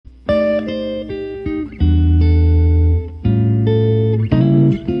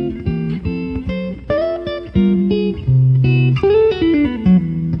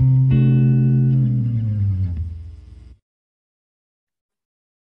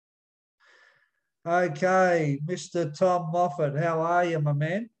Okay, Mr. Tom Moffat, how are you, my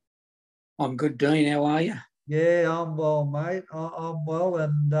man? I'm good, Dean. How are you? Yeah, I'm well, mate. I'm well,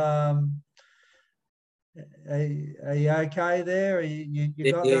 and are you okay there? You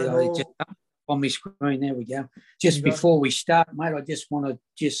got Yeah, that I just all? on my screen. There we go. You Just got? before we start, mate, I just want to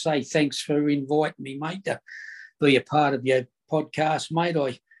just say thanks for inviting me, mate, to be a part of your podcast,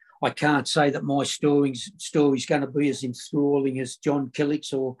 mate. I can't say that my story's going to be as enthralling as John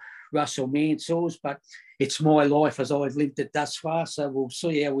Killick's or Russell Mansell's, but it's my life as I've lived it thus far. So we'll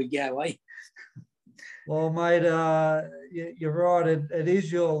see how we go, eh? Well, mate, you're right. It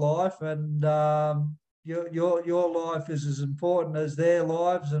is your life, and your life is as important as their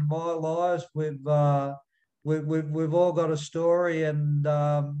lives and my lives. We've all got a story, and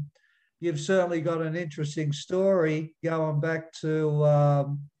you've certainly got an interesting story going back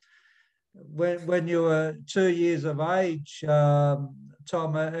to when you were 2 years of age,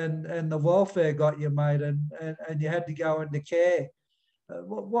 Tom, and the welfare got you, mate, and you had to go into care. Uh,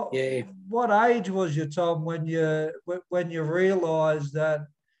 what what Yeah. what age was you, Tom, when you realised that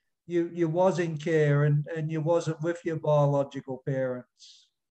you was in care and you wasn't with your biological parents?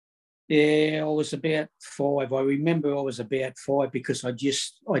 Yeah, I was about five. I remember I was about five because I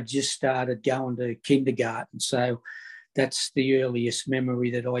just started going to kindergarten. So that's the earliest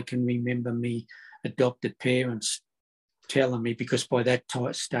memory that I can remember me adopted parents telling me, because by that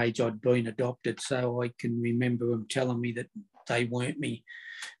stage I'd been adopted. So I can remember them telling me that they weren't me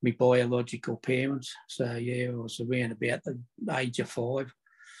biological parents. So yeah, I was around about the age of five.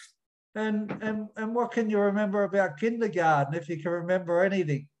 And what can you remember about kindergarten, if you can remember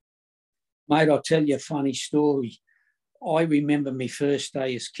anything? Mate, I'll tell you a funny story. I remember my first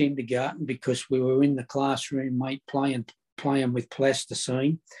day as kindergarten because we were in the classroom, mate, playing with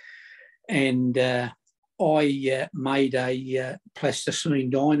plasticine, and I made a plasticine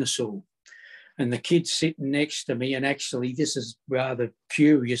dinosaur. And the kid sitting next to me, and actually this is rather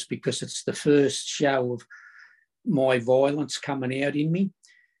curious because it's the first show of my violence coming out in me,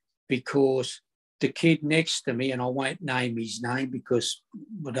 because the kid next to me, and I won't name his name because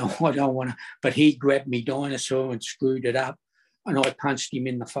I don't want to, but he grabbed me dinosaur and screwed it up, and I punched him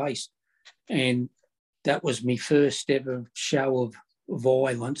in the face. And that was my first ever show of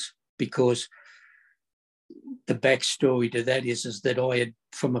violence, because the backstory to that is that I had,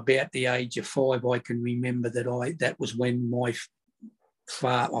 from about the age of five, I can remember that was when my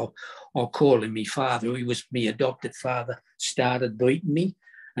father, I'll call him my father, he was my adopted father, started beating me.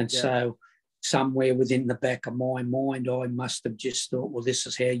 And Yeah. so somewhere within the back of my mind, I must have just thought, well, this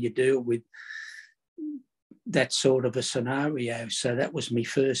is how you deal with that sort of a scenario. So that was my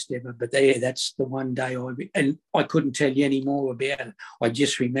first ever. But yeah, that's the one day and I couldn't tell you any more about it. I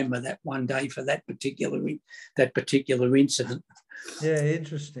just remember that one day for that particular incident. Yeah,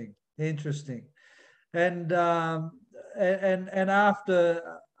 interesting. And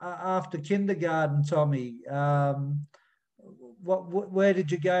after kindergarten, Tommy, where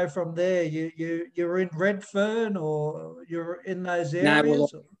did you go from there? You're in Redfern, or you're in those No, well,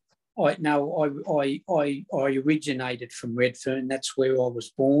 areas? I no, I originated from Redfern. That's where I was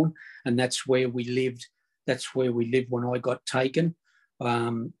born, and that's where we lived. That's where we lived when I got taken.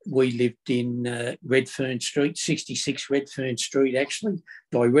 We lived in Redfern Street, 66 Redfern Street, actually,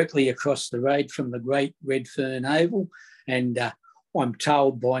 directly across the road from the Great Redfern Oval. And I'm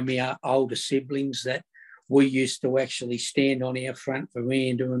told by my older siblings that we used to actually stand on our front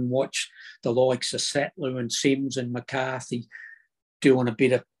veranda and watch the likes of Sattler and Sims and McCarthy doing a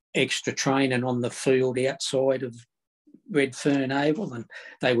bit of extra training on the field outside of Redfern Oval, and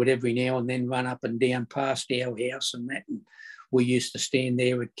they would every now and then run up and down past our house and that. And we used to stand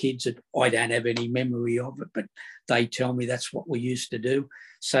there with kids. I don't have any memory of it, but they tell me that's what we used to do.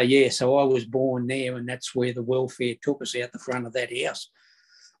 So yeah, so I was born there, and that's where the welfare took us, out the front of that house.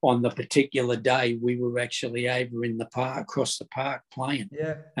 On the particular day, we were actually over in the park, across the park, playing,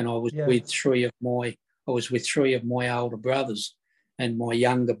 Yeah, and I was yeah. with three of my older brothers, and my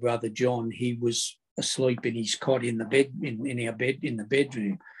younger brother John, he was asleep in his cot in the bed, in our bed, in the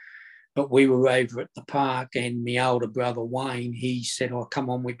bedroom. But we were over at the park, and my older brother Wayne, he said, "Oh, come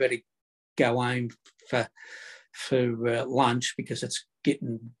on, we better go home for lunch because it's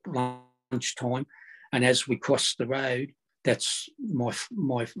getting lunchtime." And as we crossed the road, that's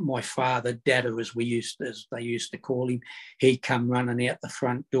my father, Dada, as they used to call him. He come running out the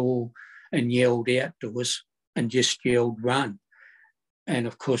front door and yelled out to us, and just yelled, "Run!" And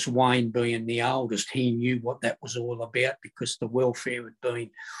of course, Wayne being the oldest, he knew what that was all about, because the welfare had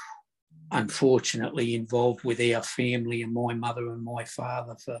been unfortunately involved with our family and my mother and my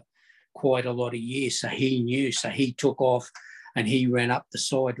father for quite a lot of years. So he knew. So he took off and he ran up the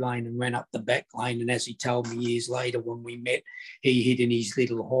side lane and ran up the back lane. And as he told me years later when we met, he hid in his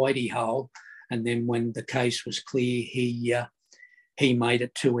little hidey hole. And then when the case was clear, he made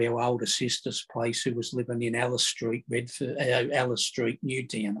it to our older sister's place, who was living in Alice Street, Alice Street,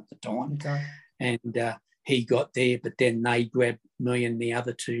 Newtown at the time. Okay. And he got there, but then they grabbed me and the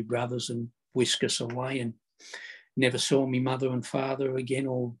other two brothers and whisked us away, and never saw me mother and father again,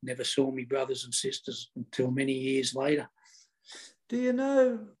 or never saw me brothers and sisters until many years later. Do you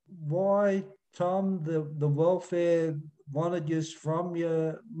know why, Tom, the welfare wanted you from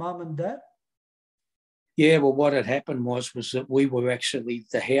your mum and dad? Yeah, well, what had happened was that we were actually,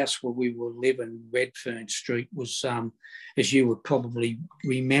 the house where we were living, Redfern Street, was, as you would probably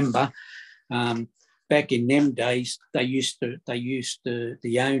remember, back in them days,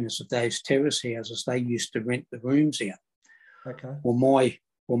 the owners of those terrace houses, they used to rent the rooms out. Okay. Well,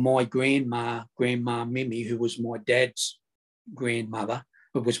 my Grandma Mimi, who was my dad's grandmother,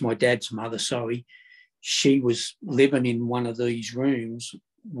 it was my dad's mother, sorry, she was living in one of these rooms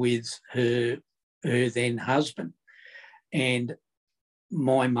with her then husband, and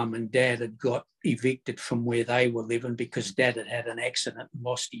my mum and dad had got evicted from where they were living because dad had had an accident and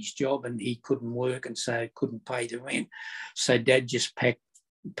lost his job, and he couldn't work, and so couldn't pay the rent. So dad just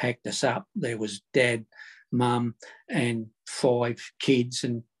packed us up. There was dad, mum and 5 kids,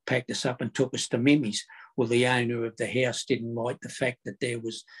 and packed us up and took us to Mimi's. Well, the owner of the house didn't like the fact that there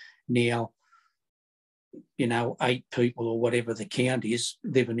was now, 8 people or whatever the count is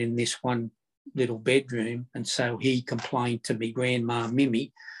living in this one little bedroom, and so he complained to me Grandma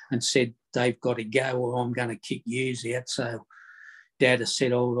Mimi and said, they've got to go or I'm going to kick yous out. So Dad has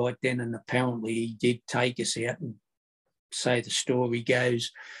said, all right then, and apparently he did take us out, and so the story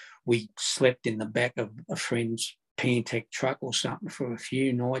goes, we slept in the back of a friend's Pantech truck or something for a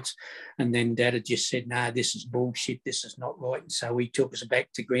few nights, and then Dad had just said, no, this is bullshit, this is not right, and so he took us back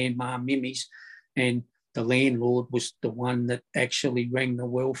to Grandma Mimi's, and the landlord was the one that actually rang the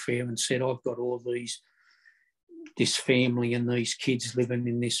welfare and said, I've got all this family and these kids living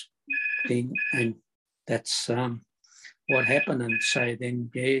in this thing, and that's what happened. And so then,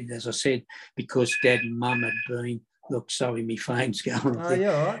 yeah, as I said, because Dad and Mum had been, look, sorry, my phone's going. Oh,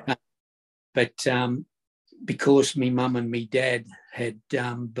 yeah, all right. But because me mum and me dad had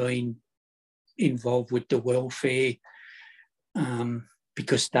been involved with the welfare,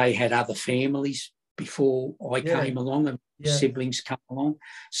 because they had other families before I came along, and siblings come along.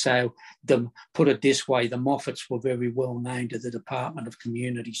 So put it this way, the Moffats were very well known to the Department of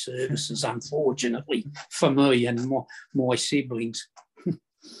Community Services, unfortunately, for me and my siblings.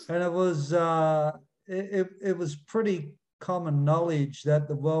 And it was it was pretty common knowledge that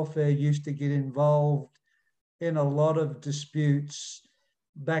the welfare used to get involved in a lot of disputes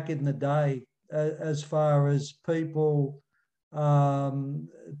back in the day, as far as people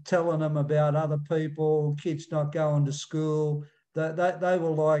telling them about other people, kids not going to school. They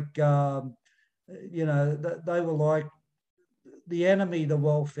were like, they were like the enemy, the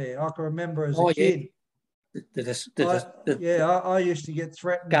welfare. I can remember as a kid. I used to get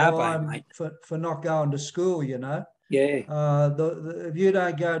threatened by them for not going to school, Yeah. If you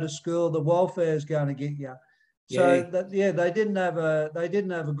don't go to school, the welfare is going to get you. So they didn't have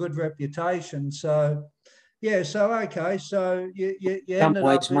a good reputation. So okay. So you ended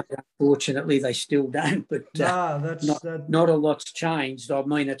up. Mate, unfortunately, they still don't. But not a lot's changed. I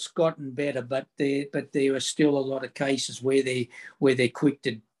mean, it's gotten better, but there are still a lot of cases where they're quick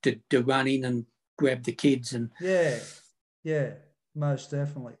to run in and grab the kids and most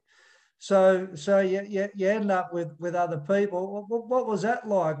definitely. So you end up with other people. What was that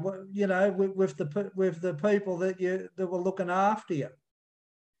like? With the people that were looking after you.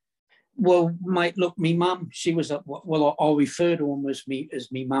 Well, mate, look, me mum, she was I'll refer to them as me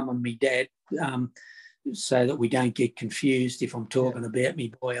mum and me dad, so that we don't get confused if I'm talking about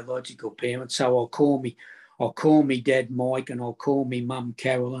me biological parents. So I'll call me dad Mike, and I'll call me mum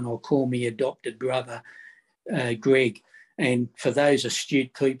Carol, and I'll call me adopted brother Greg. And for those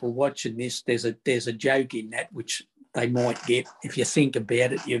astute people watching this, there's a joke in that which they might get. If you think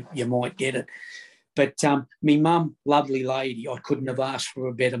about it, you might get it. But me mum, lovely lady, I couldn't have asked for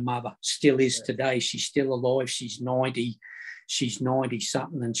a better mother. Still is today. She's still alive. She's 90. She's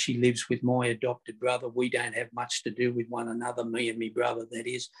 90-something, and she lives with my adopted brother. We don't have much to do with one another, me and my brother, that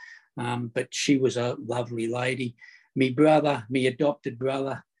is. But she was a lovely lady. Me adopted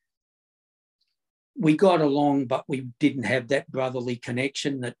brother, we got along, but we didn't have that brotherly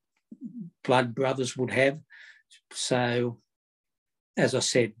connection that blood brothers would have. So as I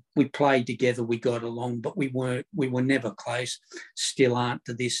said, we played together, we got along, but we were never close, still aren't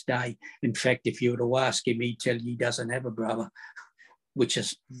to this day. In fact, if you were to ask him, he'd tell you he doesn't have a brother, which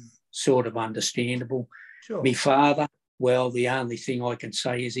is sort of understandable. Sure. My father, well, the only thing I can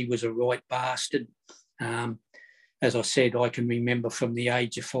say is he was a right bastard. As I said, I can remember from the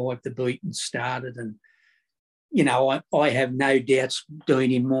age of 5 the beating started, and you know, I have no doubts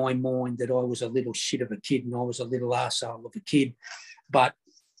doing in my mind that I was a little shit of a kid and I was a little arsehole of a kid. But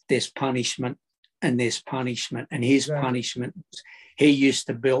there's punishment and there's punishment. And his punishment, he used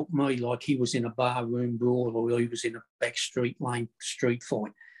to belt me like he was in a barroom brawl or he was in a back street lane street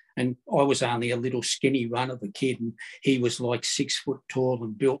fight. And I was only a little skinny run of a kid, and he was like 6 foot tall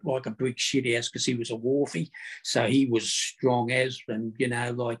and built like a brick shithouse because he was a wharfie. So he was strong as, and, you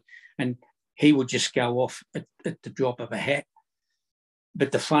know, like, and he would just go off at the drop of a hat.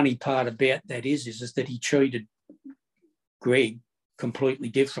 But the funny part about that is that he treated Greg completely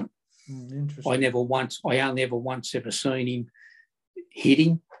different. Interesting. I only ever once ever seen him hit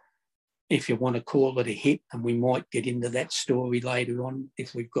him, if you want to call it a hit, and we might get into that story later on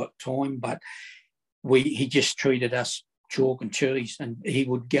if we've got time. But he just treated us chalk and cheese, and he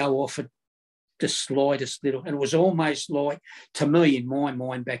would go off at the slightest little, and it was almost like, to me, in my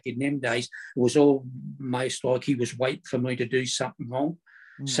mind back in them days, it was almost like he was waiting for me to do something wrong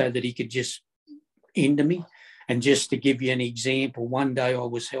so that he could just end me. And just to give you an example, one day I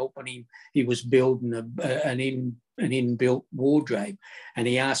was helping him. He was building an inbuilt wardrobe, and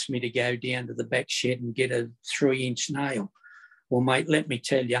he asked me to go down to the back shed and get a 3-inch nail. Well, mate, let me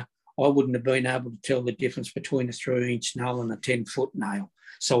tell you, I wouldn't have been able to tell the difference between a 3-inch nail and a 10-foot nail.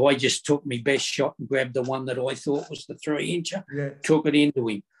 So I just took my best shot and grabbed the one that I thought was the 3-incher, took it into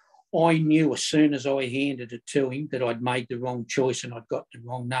him. I knew as soon as I handed it to him that I'd made the wrong choice and I'd got the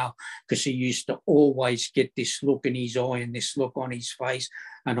wrong nail, because he used to always get this look in his eye and this look on his face.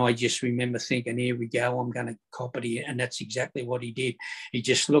 And I just remember thinking, here we go, I'm going to cop it here. And that's exactly what he did. He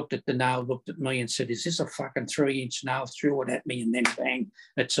just looked at the nail, looked at me and said, is this a fucking 3-inch nail? Threw it at me, and then bang,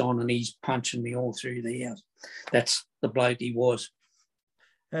 it's on, and he's punching me all through the house. That's the bloke he was.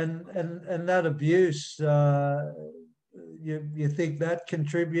 And that abuse, you think that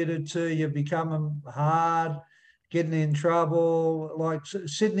contributed to you becoming hard, getting in trouble? Like,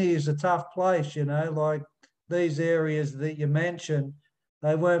 Sydney is a tough place, you know, like these areas that you mentioned,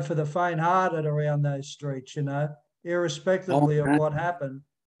 they weren't for the faint-hearted around those streets, you know, irrespectively of what happened.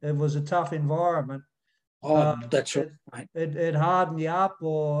 It was a tough environment. That's right. It hardened you up,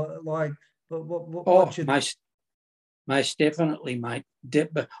 or like, most definitely, mate.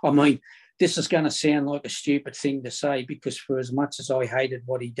 I mean, this is going to sound like a stupid thing to say, because for as much as I hated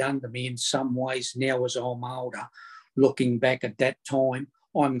what he done to me, in some ways now as I'm older, looking back at that time,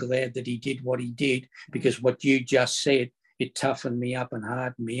 I'm glad that he did what he did, because what you just said, it toughened me up and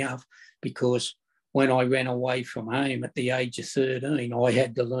hardened me up. Because when I ran away from home at the age of 13, I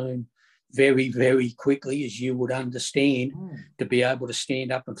had to learn very, very quickly, as you would understand, to be able to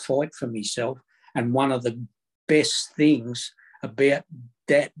stand up and fight for myself. And one of the best things about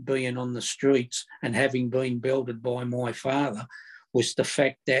that being on the streets and having been belted by my father was the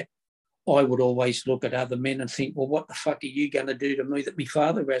fact that I would always look at other men and think, well, what the fuck are you going to do to me that my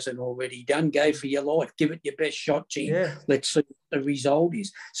father hasn't already done? Go for your life. Give it your best shot, Jim. Yeah. Let's see what the result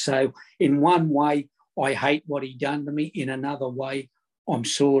is. So in one way, I hate what he done to me. In another way, I'm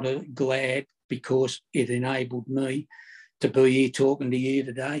sort of glad, because it enabled me to be here talking to you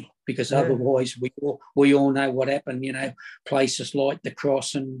today, because otherwise we all know what happened. You know, places like the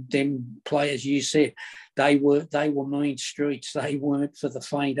Cross and them players you said, they were mean streets. They weren't for the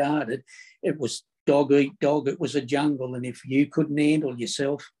faint-hearted. It was dog eat dog. It was a jungle, and if you couldn't handle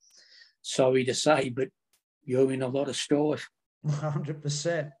yourself, sorry to say, but you're in a lot of strife.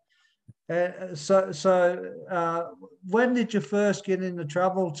 100%. So when did you first get into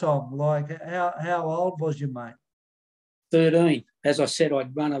trouble, Tom? Like, how old was you, mate? 13. As I said,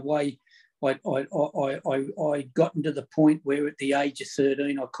 I'd run away. I got to the point where at the age of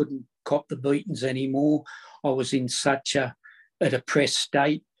 13, I couldn't cop the beatings anymore. I was in such a depressed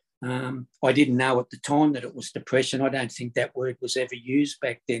state. I didn't know at the time that it was depression. I don't think that word was ever used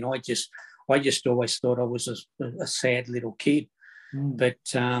back then. I just always thought I was a sad little kid. But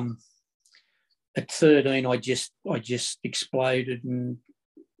at 13, I just exploded.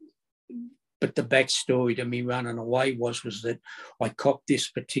 But the backstory to me running away was that I copped this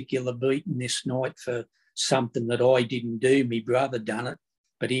particular beating this night for something that I didn't do. My brother done it,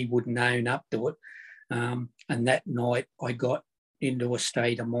 but he wouldn't own up to it. And that night I got into a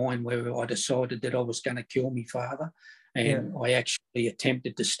state of mind where I decided that I was going to kill my father, and I actually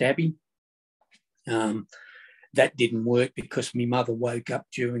attempted to stab him. that didn't work because my mother woke up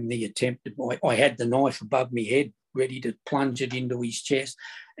during the attempt. I had the knife above my head, ready to plunge it into his chest,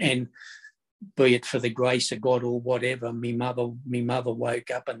 and be it for the grace of God or whatever, my mother woke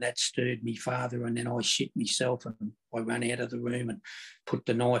up, and that stirred me father, and then I shit myself and I ran out of the room and put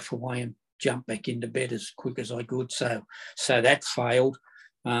the knife away and jumped back into bed as quick as I could. So that failed.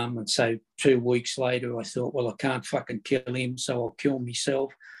 And so 2 weeks later, I thought, well, I can't fucking kill him, so I'll kill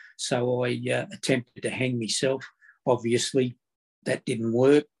myself. So I attempted to hang myself. Obviously, that didn't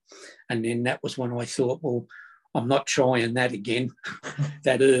work. And then that was when I thought, well, I'm not trying that again.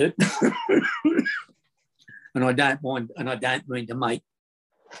 That hurt. And I don't mind, and I don't mean to make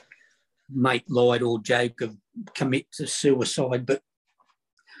light or joke of commit to suicide, but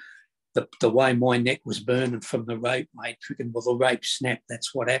the way my neck was burning from the rope, mate, well, the rope snapped.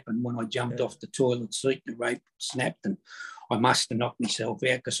 That's what happened when I jumped off the toilet seat. The rope snapped, and I must have knocked myself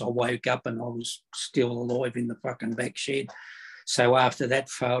out because I woke up and I was still alive in the fucking back shed. So after that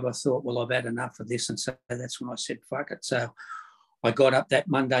failed, I thought, well, I've had enough of this. And so that's when I said, fuck it. So I got up that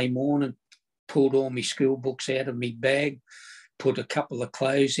Monday morning, pulled all my school books out of my bag, put a couple of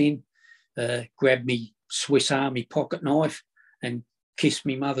clothes in, grabbed me Swiss Army pocket knife and kissed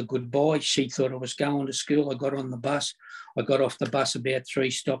me mother goodbye. She thought I was going to school. I got on the bus. I got off the bus about 3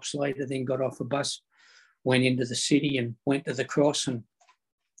 stops later, then got off a bus, went into the city and went to the cross, and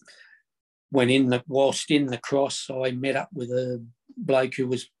whilst in the cross, I met up with a bloke who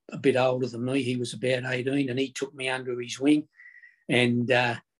was a bit older than me. He was about 18, and he took me under his wing, and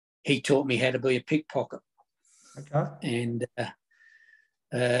he taught me how to be a pickpocket. Okay. And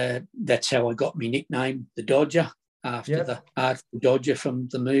that's how I got my nickname, the Dodger, after the Artful Dodger from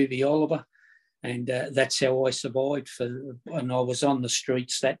the movie Oliver. And that's how I survived and I was on the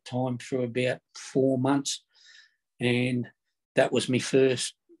streets that time for about 4 months. And that was my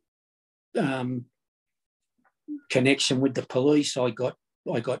first connection with the police. I got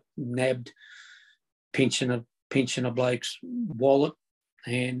nabbed pinching a bloke's wallet,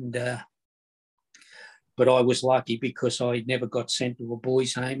 and but I was lucky because I never got sent to a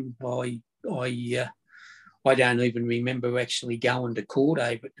boys' home. I don't even remember actually going to court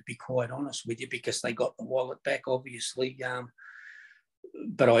over it, to be quite honest with you, because they got the wallet back, obviously.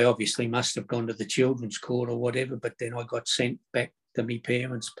 But I obviously must have gone to the children's court or whatever. But then I got sent back to my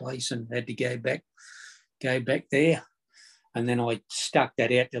parents' place and had to go back there. And then I stuck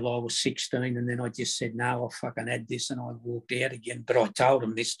that out till I was 16, and then I just said, no, I fucking had this, and I walked out again. But I told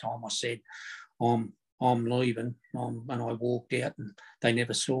them this time, I said, I'm leaving, and I walked out, and they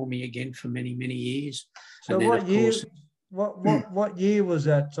never saw me again for many, many years. So and then, what year? What year was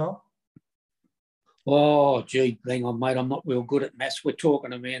that, Tom? Oh, gee, hang on, mate. I'm not real good at maths. We're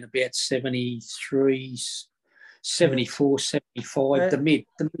talking around about 73, 74, 75, the mid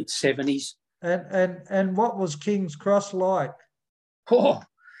 70s. And what was King's Cross like? Oh,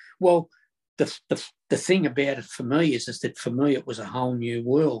 well, the thing about it for me is that for me it was a whole new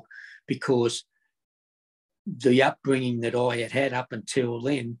world, because the upbringing that I had up until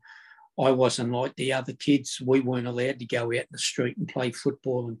then, I wasn't like the other kids. We weren't allowed to go out in the street and play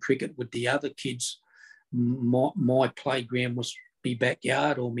football and cricket with the other kids. My playground was my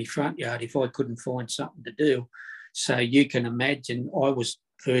backyard or my front yard if I couldn't find something to do. So you can imagine I was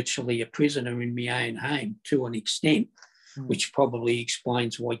virtually a prisoner in my own home to an extent, which probably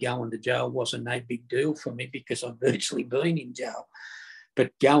explains why going to jail wasn't no big deal for me, because I've virtually been in jail.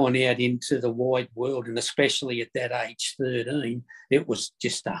 But going out into the wide world, and especially at that age, 13, it was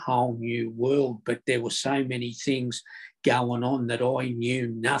just a whole new world. But there were so many things going on that I knew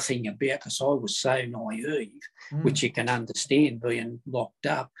nothing about, because I was so naive, which you can understand being locked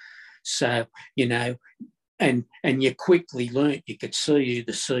up. So, you know, and you quickly learnt, you could see who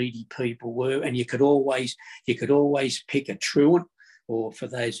the seedy people were, and you could always pick a truant. Or for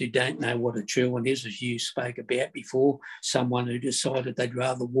those who don't know what a truant is, as you spoke about before, someone who decided they'd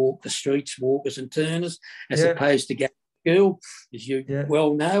rather walk the streets, walkers and turners, as opposed to go to school, as you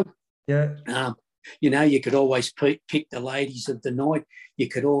well know. Yeah. You know, you could always pick the ladies of the night. You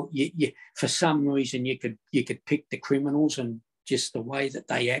could for some reason you could pick the criminals, and just the way that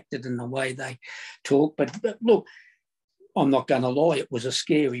they acted and the way they talked. But look, I'm not going to lie, it was a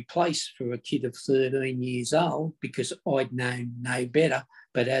scary place for a kid of 13 years old, because I'd known no better.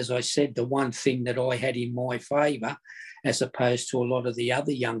 But as I said, the one thing that I had in my favour, as opposed to a lot of the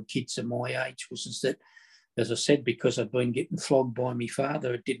other young kids of my age, was that, as I said, because I'd been getting flogged by my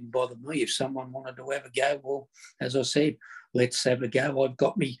father, it didn't bother me. If someone wanted to have a go, well, as I said, let's have a go. I've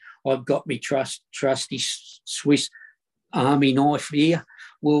got me trusty Swiss Army knife here.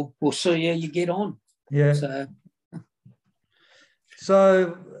 We'll see how you get on. Yeah.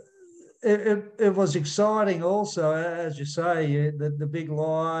 So it was exciting also, as you say, the big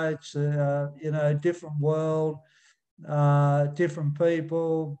lights, different world, different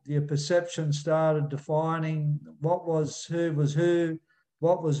people. Your perception started defining what was who,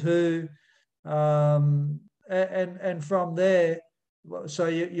 what was who, and from there, so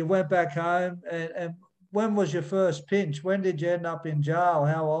you went back home. And when was your first pinch? When did you end up in jail?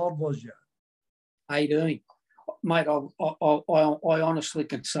 How old was you? 18. Mate, I honestly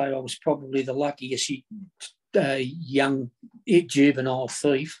can say I was probably the luckiest young juvenile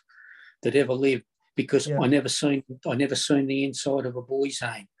thief that ever lived, because I never seen the inside of a boys'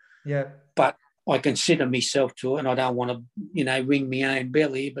 home. Yeah. But I consider myself to, and I don't want to, ring my own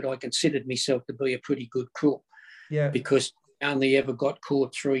belly, but I considered myself to be a pretty good crook. Yeah. Because I only ever got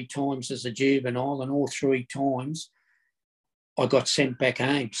caught 3 times as a juvenile, and all 3 times I got sent back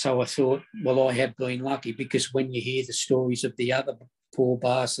home. So I thought, well, I have been lucky, because when you hear the stories of the other poor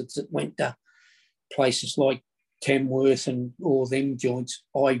bastards that went to places like Tamworth and all them joints,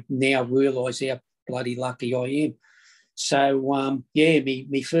 I now realise how bloody lucky I am. So,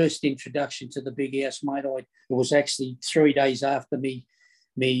 my first introduction to the big house, mate, it was actually 3 days after me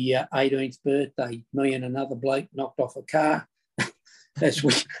 18th birthday. Me and another bloke knocked off a car,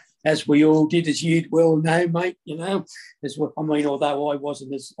 as we all did, as you'd well know, mate. Although I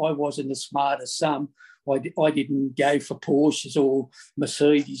wasn't as smart as some, I didn't go for Porsches or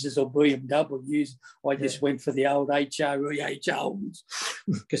Mercedes or BMWs. I just went for the old HRE Holmes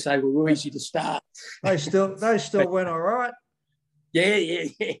because they were easy to start. They still went all right. Yeah.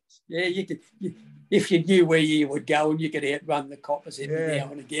 You could, if you knew where you would go, and you could outrun the coppers every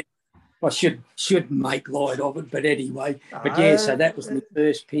now and again. I shouldn't make light of it, but anyway. But so that was the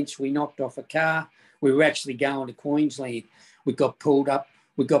first pinch. We knocked off a car. We were actually going to Queensland. We got pulled up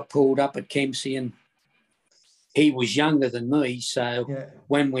at Kempsey, and he was younger than me. So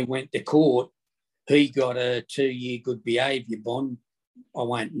when we went to court, he got a 2-year good behaviour bond. I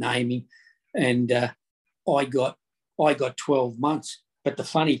won't name him, and I got 12 months. But the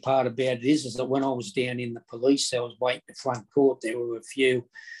funny part about it is that when I was down in the police cells waiting at front court, there were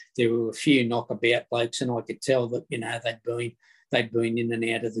a few knockabout blokes, and I could tell that they'd been in and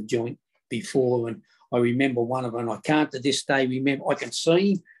out of the joint before. And I remember one of them. I can't to this day remember. I can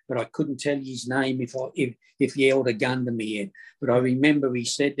see him, but I couldn't tell you his name if he held a gun to me head. But I remember he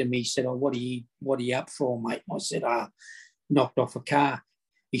said to me, "Oh, what are you up for, mate?" And I said, "Knocked off a car."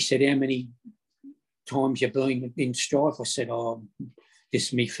 He said, "How many times you been in strife?" I said, "Oh, this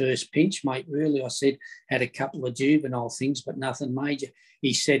is my first pinch, mate, really." I said, "Had a couple of juvenile things, but nothing major."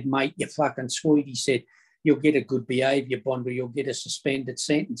 He said, "Mate, you're fucking sweet." He said, "You'll get a good behaviour bond, or you'll get a suspended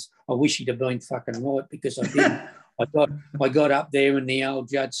sentence." I wish he'd have been fucking right, because I didn't. I got up there, and the old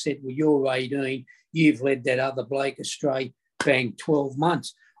judge said, "Well, you're 18. You've led that other bloke astray. Bang, 12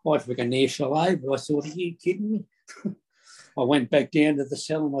 months. I freaking near fell over. I thought, are you kidding me? I went back down to the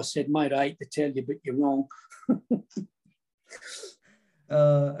cell and I said, "Mate, I hate to tell you, but you're wrong."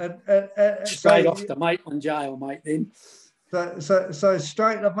 Straight off to Maitland Jail, mate, then. So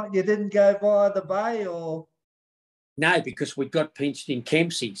straight up, you didn't go via the bay, or? No, because we got pinched in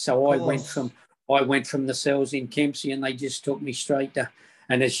Kempsey. So I went from the cells in Kempsey, and they just took me straight to.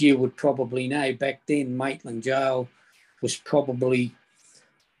 And as you would probably know, back then Maitland Jail was probably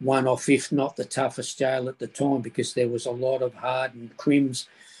one of, if not the toughest jail at the time, because there was a lot of hardened crims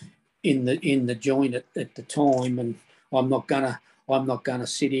in the joint at the time. And I'm not gonna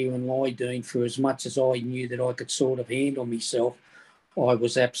sit here and lie, Dean. For as much as I knew that I could sort of handle myself, I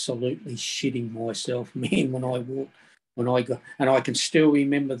was absolutely shitting myself, man, when I got, and I can still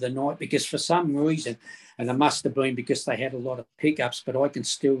remember the night, because for some reason, and it must have been because they had a lot of pickups, but I can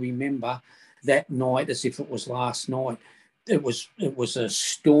still remember that night as if it was last night. It was a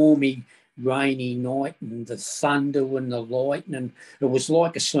stormy, rainy night, and the thunder and the lightning. It was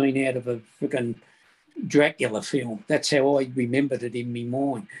like a scene out of a freaking Dracula film. That's how I remembered it in my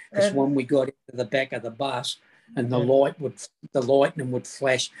mind. Because when we got into the back of the bus, and the lightning would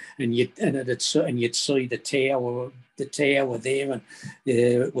flash, and you'd see the tower there, and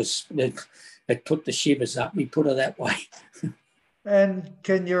it put the shivers up me, put it that way. And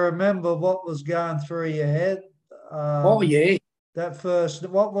can you remember what was going through your head? Oh yeah. That first,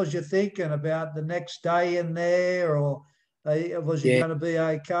 what was you thinking about the next day in there, or was you going to be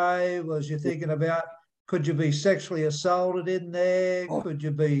okay? Was you thinking about, could you be sexually assaulted in there? Could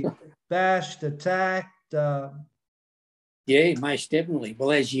you be bashed, attacked? Yeah, most definitely.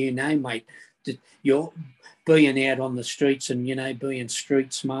 Well, as you know, mate, you're being out on the streets and, being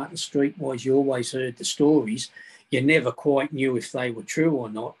street smart and streetwise, you always heard the stories. You never quite knew if they were true or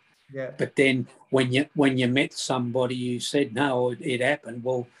not. Yeah. But then when you met somebody who said, no, it happened,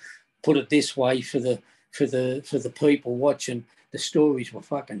 well, put it this way for the people watching, the stories were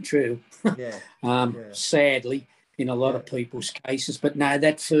fucking true. Sadly, in a lot of people's cases. But no,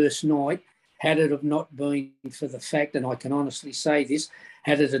 that first night, had it have not been for the fact, and I can honestly say this,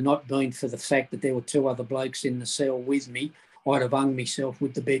 had it have not been for the fact that there were 2 other blokes in the cell with me, I'd have hung myself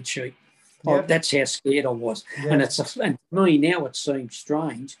with the bed sheet. That's how scared I was. And and to me now it seems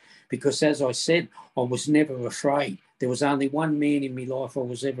strange because, as I said, I was never afraid. There was only one man in my life I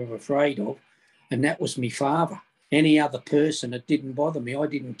was ever afraid of, and that was my father. Any other person, it didn't bother me. I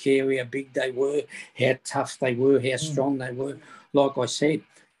didn't care how big they were, how tough they were, how strong they were. Like I said,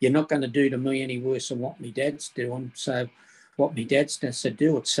 you're not going to do to me any worse than what my dad's doing. So what my dad's done, so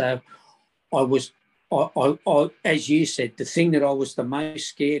do it. So I was, as you said, the thing that I was the most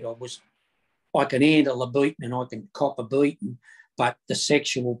scared of was I can handle a beating and I can cop a beating, but the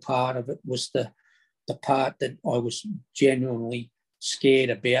sexual part of it was the part that I was genuinely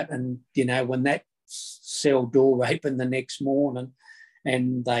scared about. And, you know, when that cell door opened the next morning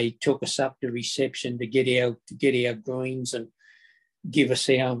and they took us up to reception to get our greens and give us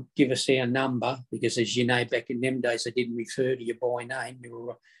our number, because as you know, back in them days they didn't refer to you by name,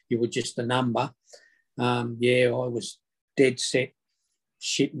 you were just a number. I was dead set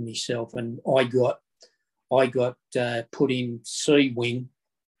shitting myself, and I got put in C wing.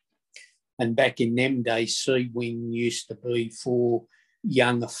 And back in them days, C wing used to be for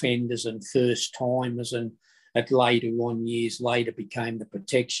young offenders and first timers, and at later on, years later, became the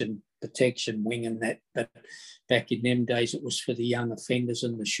protection wing, and that. But back in them days, it was for the young offenders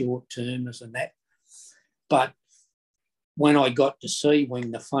and the short termers and that. But when I got to C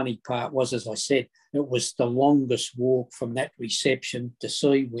wing, the funny part was, as I said, it was the longest walk from that reception to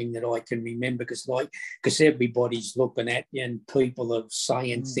C wing that I can remember, because everybody's looking at you and people are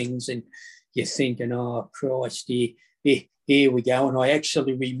saying things, and you're thinking, oh Christ, here we go. And I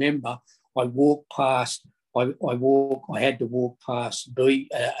actually remember I walked past. I had to walk past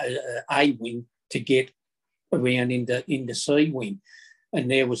A wing to get around into C wing,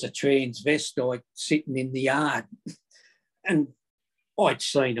 and there was a transvestite sitting in the yard, and I'd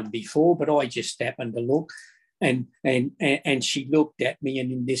seen him before, but I just happened to look, and she looked at me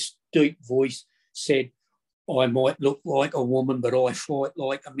and in this deep voice said, I might look like a woman, but I fight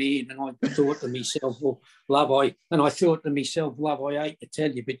like a man. And I thought to myself, well, love, I hate to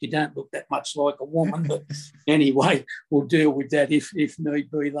tell you, but you don't look that much like a woman. But anyway, we'll deal with that if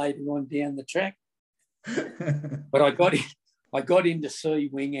need be later on down the track. But I got into C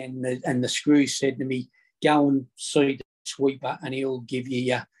wing, and the screw said to me, go and see the sweeper, and he'll give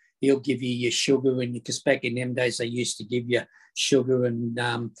you your sugar, and because back in them days they used to give you sugar, and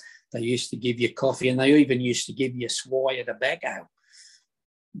they used to give you coffee, and they even used to give you a swire tobacco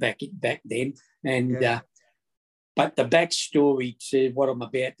back then. And but the backstory to what I'm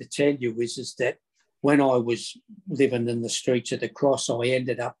about to tell you is that when I was living in the streets of the Cross, I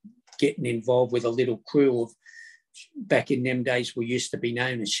ended up getting involved with a little crew of, back in them days, we used to be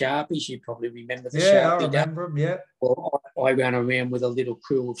known as Sharpies. You probably remember the Sharpie. Yeah, I remember them, yeah. Well, I ran around with a little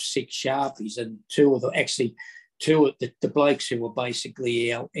crew of 6 Sharpies, and two of the blokes who were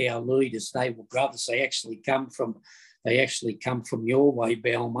basically our leaders, they were brothers. They actually come from your way,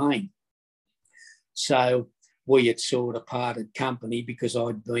 Balmain. So we had sort of parted company because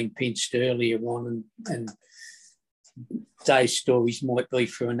I'd been pinched earlier on, and those stories might be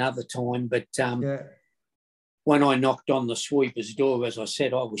for another time. But when I knocked on the sweeper's door, as I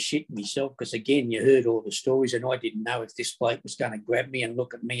said, I was shitting myself because, again, you heard all the stories, and I didn't know if this bloke was going to grab me and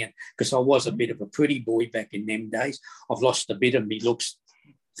look at me, and because I was a bit of a pretty boy back in them days. I've lost a bit of me looks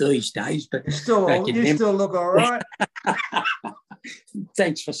these days, but you still look all right.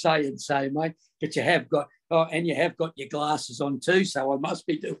 Thanks for saying so, mate. But you have got your glasses on too, so I must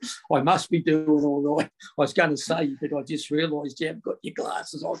be doing all right. I was going to say, but I just realised you have got your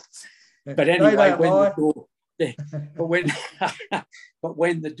glasses on. But anyway,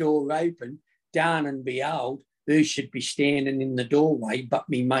 when the door opened, darn and behold, who should be standing in the doorway but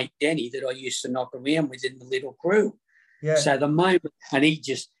me mate Danny that I used to knock around with in the little crew. Yeah. So the moment, and he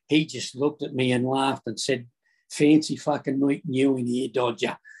just looked at me and laughed and said, "Fancy fucking meeting you in here,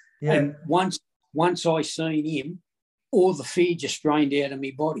 Dodger." Yeah. And once I seen him, all the fear just drained out of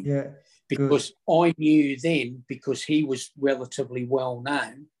my body. Yeah. Because I knew then, because he was relatively well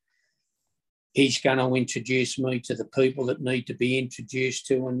known, he's going to introduce me to the people that need to be introduced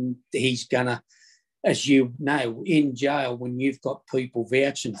to, and he's going to, as you know, in jail, when you've got people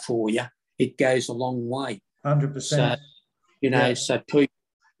vouching for you, it goes a long way. 100%. So, so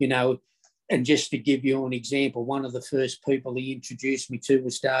people, and just to give you an example, one of the first people he introduced me to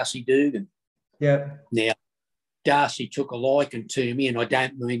was Darcy Dugan. Yeah. Now, Darcy took a liking to me, and I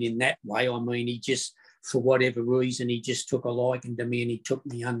don't mean in that way. I mean, he just, for whatever reason, he just took a liking to me and he took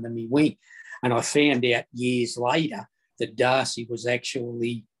me under my wing. And I found out years later that Darcy was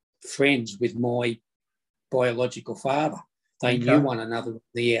actually friends with my biological father. They knew one another on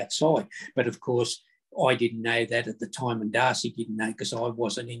the outside. But, of course, I didn't know that at the time, and Darcy didn't know because I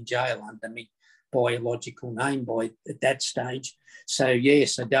wasn't in jail under me biological name at that stage. So,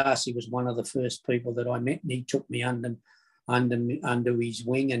 so Darcy was one of the first people that I met, and he took me under his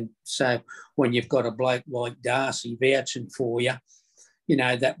wing. And so when you've got a bloke like Darcy vouching for you,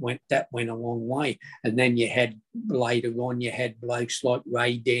 that went a long way. And then later on you had blokes like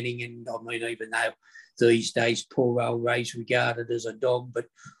Ray Denning, and I mean, even though these days poor old Ray's regarded as a dog, but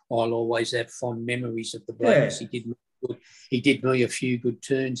I'll always have fond memories of the bloke. Yeah. He did me a few good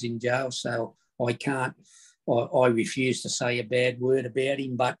turns in jail, so I refuse to say a bad word about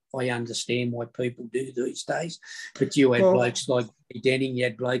him, but I understand why people do these days. But you had blokes like Denning, you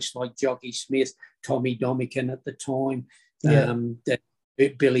had blokes like Jockey Smith, Tommy Domican at the time,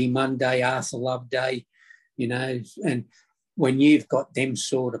 Billy Monday, Arthur Loveday, and when you've got them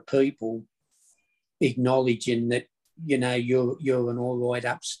sort of people acknowledging that, you're an all right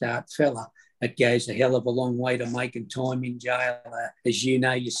upstart fella, it goes a hell of a long way to making time in jail. As you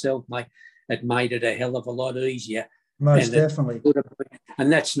know yourself, mate, it made it a hell of a lot easier. Most definitely.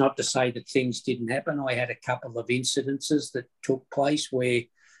 And that's not to say that things didn't happen. I had a couple of incidences that took place where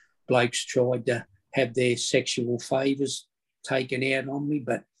blokes tried to have their sexual favours taken out on me,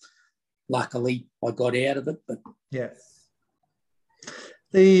 but luckily I got out of it. But yeah.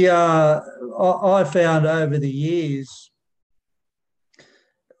 I found over the years,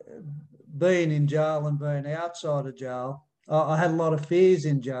 being in jail and being outside of jail, I had a lot of fears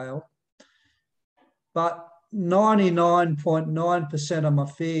in jail, but 99.9% of my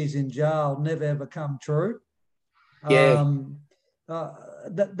fears in jail never ever come true. Yeah.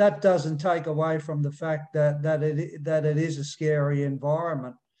 That doesn't take away from the fact that it is a scary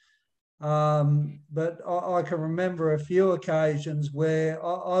environment. But I can remember a few occasions where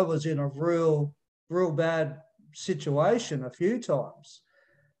I was in a real bad situation a few times,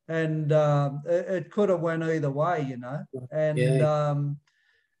 and it could have went either way, and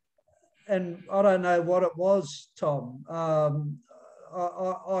and I don't know what it was, Tom.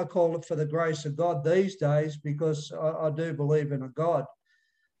 I call it for the grace of God these days, because I do believe in a God,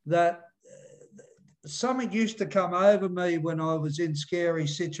 that something used to come over me when I was in scary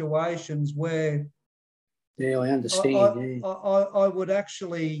situations where I understand. I would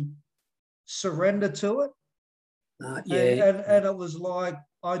actually surrender to it. And it was like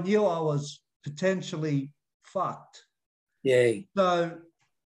I knew I was potentially fucked. Yeah. So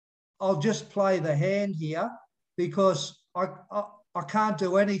I'll just play the hand here, because I can't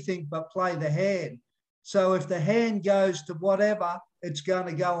do anything but play the hand. So if the hand goes to whatever, it's going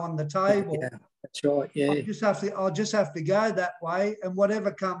to go on the table. Yeah, that's right. Yeah. I'll just have to go that way, and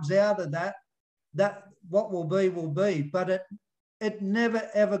whatever comes out of that what will be will be. But it never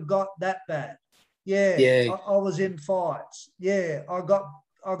ever got that bad. Yeah. I was in fights. Yeah, I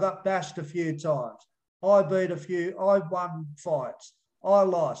got bashed a few times. I beat a few. I won fights. I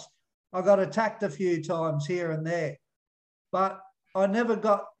lost. I got attacked a few times here and there, but I never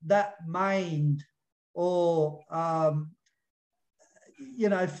got that maimed or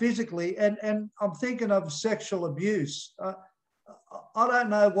physically. And I'm thinking of sexual abuse. I don't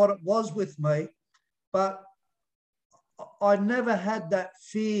know what it was with me, but I never had that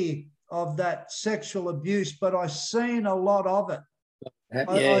fear of that sexual abuse, but I seen a lot of it.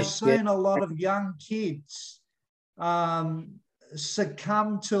 I seen a lot of young kids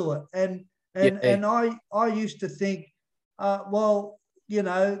succumb to it, and I used to think, well,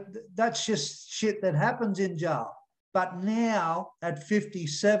 that's just shit that happens in jail. But now at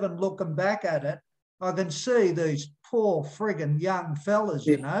 57, looking back at it, I can see these poor friggin' young fellas,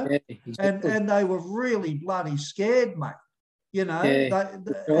 and they were really bloody scared, mate. And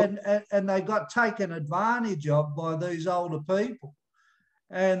they got taken advantage of by these older people.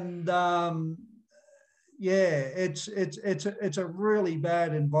 And it's a really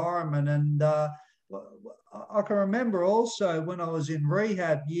bad environment. And I can remember also when I was in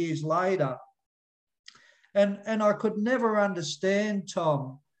rehab years later, and I could never understand,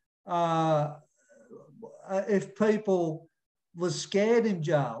 Tom, if people were scared in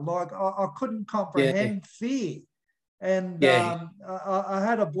jail. Like I couldn't comprehend fear. And I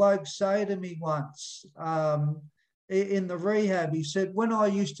had a bloke say to me once in the rehab, he said, when I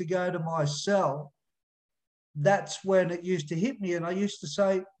used to go to my cell, that's when it used to hit me. And I used to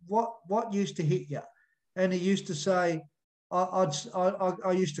say, what used to hit you? And he used to say,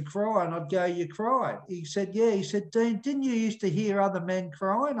 I used to cry, and I'd go, "You cried?" He said, "Yeah." He said, "Dean, didn't you used to hear other men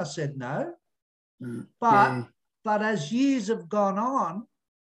crying?" I said, "No." But as years have gone on,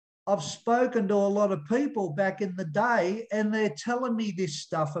 I've spoken to a lot of people back in the day, and they're telling me this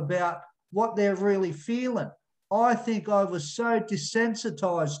stuff about what they're really feeling. I think I was so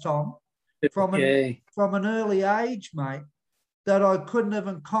desensitized, Tom, from an early age, mate, that I couldn't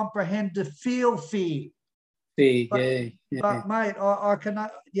even comprehend to feel fear. But mate, I can.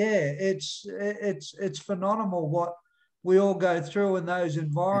 It's phenomenal what we all go through in those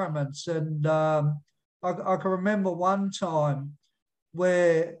environments. And I can remember one time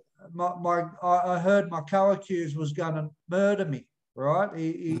where I heard my co-accused was going to murder me. Right?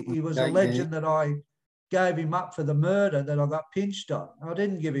 He was alleging that I gave him up for the murder that I got pinched on. I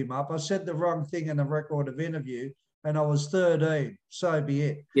didn't give him up. I said the wrong thing in the record of interview, and I was 13. So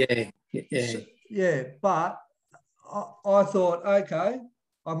be it. But I thought, okay,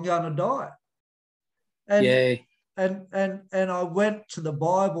 I'm going to die. And I went to the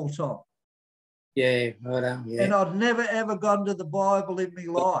Bible, Tom. And I'd never, ever gone to the Bible in my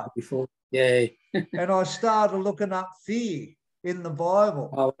life. Before. And I started looking up fear in the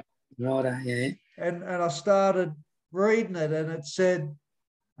Bible. And I started reading it, and it said,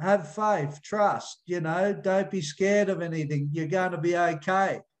 have faith, trust, don't be scared of anything. You're going to be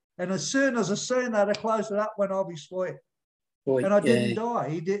okay. And as soon as I seen that, I closed it up when I'll be sweet. And I didn't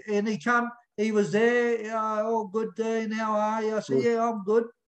die. He was there, all good, Dean, how are you? I said, yeah, I'm good.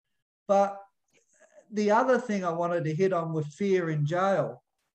 But the other thing I wanted to hit on with fear in jail,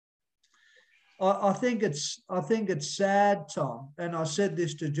 I think it's sad, Tom, and I said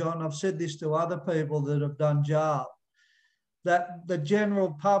this to John, I've said this to other people that have done jail, that the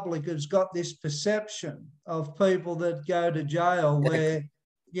general public has got this perception of people that go to jail where,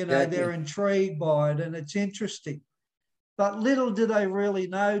 they're intrigued by it and it's interesting. But little do they really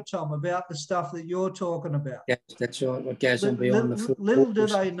know, Tom, about the stuff that you're talking about. Yes, that's right. What goes on beyond the football. Little do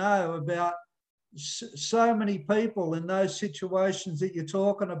they know about so many people in those situations that you're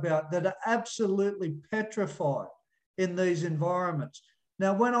talking about that are absolutely petrified in these environments.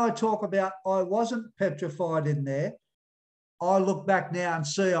 Now, when I talk about I wasn't petrified in there, I look back now and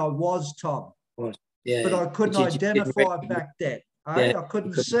see I was, Tom. But I couldn't identify it back then. I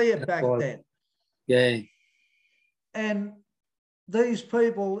couldn't see it back then. And these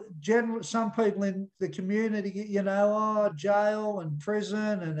people, some people in the community, jail and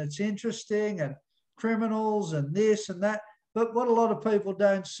prison, and it's interesting, and criminals and this and that. But what a lot of people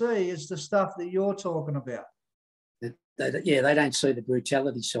don't see is the stuff that you're talking about. They don't see the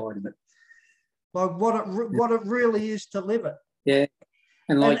brutality side of it. Like what it really is to live it. Yeah.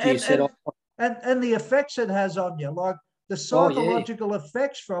 And like you said... And the effects it has on you, like the psychological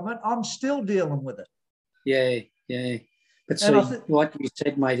effects from it, I'm still dealing with it. Yeah. But see, like you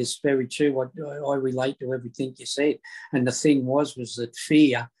said, mate, it's very true. I relate to everything you said. And the thing was that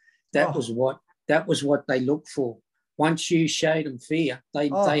fear, that was what they looked for. Once you showed them fear, they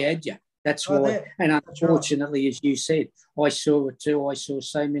had you. That's why. And unfortunately, as you said, I saw it too. I saw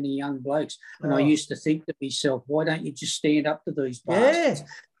so many young blokes. And I used to think to myself, why don't you just stand up to these bastards?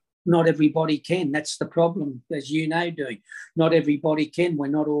 Not everybody can. That's the problem, as you know, Dean. Not everybody can. We're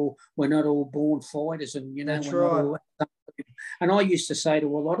not all born fighters, and That's right. And I used to say to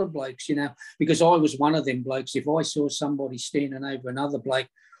a lot of blokes, because I was one of them blokes. If I saw somebody standing over another bloke,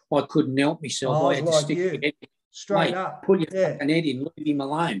 I couldn't help myself. I had to stick my head straight up. Pull your fucking head in, leave him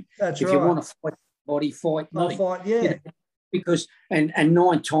alone. That's if right. you want to fight somebody, fight me. I'll fight, Because and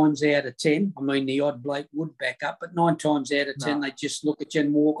 9 times out of 10, I mean, the odd bloke would back up, but 9 times out of 10, they just look at you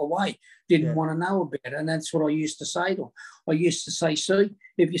and walk away. Didn't want to know about it. And that's what I used to say to them. I used to say, see,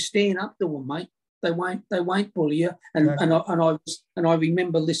 if you stand up to them, mate, they won't bully you. And I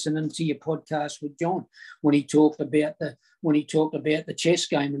remember listening to your podcast with John when he talked about the chess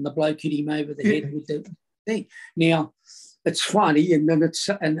game and the bloke hit him over the head with the thing. Now, it's funny and then it's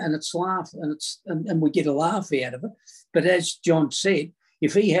laugh and we get a laugh out of it. But as John said,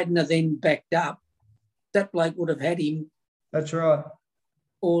 if he hadn't have then backed up, that bloke would have had him. That's right.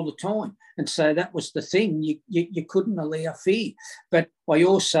 All the time. And so that was the thing. You couldn't allow fear. But I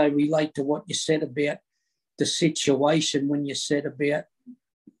also relate to what you said about the situation when you said about,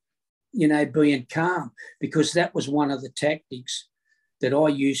 being calm, because that was one of the tactics that I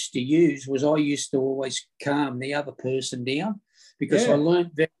used to use. I used to always calm the other person down, because I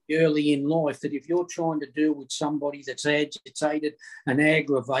learned very early in life that if you're trying to deal with somebody that's agitated and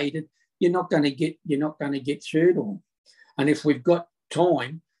aggravated, you're not going to get through to them. And if we've got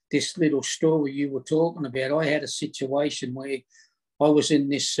time, this little story you were talking about, I had a situation where I was in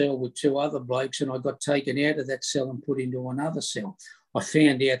this cell with 2 other blokes, and I got taken out of that cell and put into another cell. I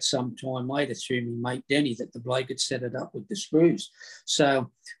found out some time later through my mate Denny that the bloke had set it up with the screws.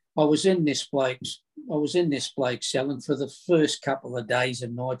 So I was in this bloke's cell, and for the first couple of days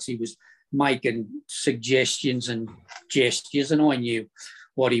and nights, he was making suggestions and gestures, and I knew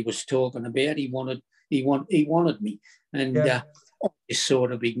what he was talking about. He wanted me, and I just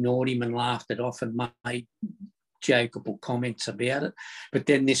sort of ignored him and laughed it off and made jokeable comments about it. But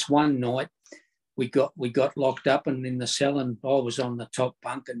then this one night, we got locked up and in the cell, and I was on the top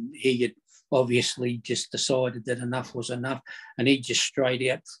bunk, and he had obviously just decided that enough was enough, and he just straight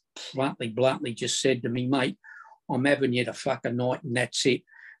out bluntly just said to me, mate, I'm having you the fucking night, and that's it.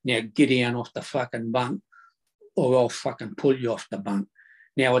 Now get down off the fucking bunk, or I'll fucking pull you off the bunk.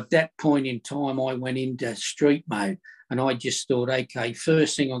 Now, at that point in time, I went into street mode, and I just thought, okay,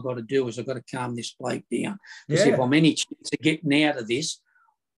 first thing I've got to do is I've got to calm this bloke down. Because if I'm any chance of getting out of this,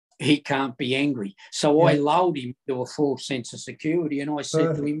 he can't be angry. So I lulled him to a false sense of security, and I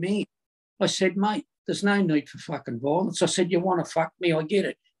said to him, man, I said, mate, there's no need for fucking violence. I said, you want to fuck me? I get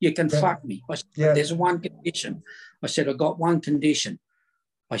it. You can fuck me. I said, there's one condition. I said, I got one condition.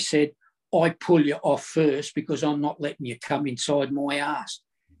 I said, I pull you off first because I'm not letting you come inside my ass.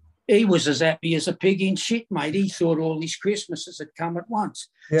 He was as happy as a pig in shit, mate. He thought all his Christmases had come at once.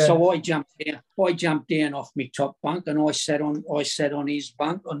 Yeah. So I jumped down off my top bunk, and I sat on his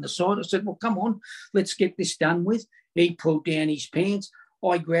bunk on the side. I said, well, come on, let's get this done with. He pulled down his pants.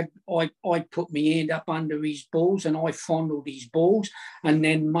 I put my hand up under his balls, and I fondled his balls. And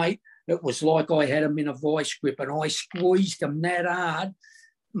then, mate, it was like I had him in a vice grip, and I squeezed him that hard.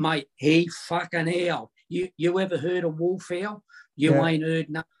 Mate, he fucking howled. You ever heard a wolf howl? You ain't heard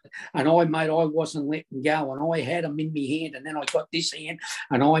nothing. And I wasn't letting go, and I had him in my hand, and then I got this hand,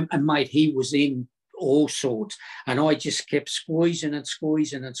 and mate, he was in all sorts. And I just kept squeezing and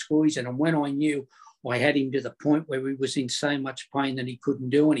squeezing and squeezing. And when I knew I had him to the point where he was in so much pain that he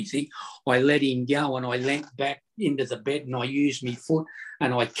couldn't do anything, I let him go, and I leant back into the bed, and I used my foot,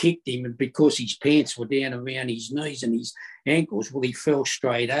 and I kicked him. And because his pants were down around his knees and his ankles, well, he fell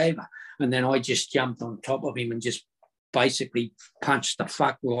straight over. And then I just jumped on top of him and just basically punched the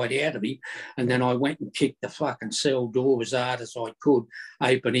fuck right out of him. And then I went and kicked the fucking cell door as hard as I could,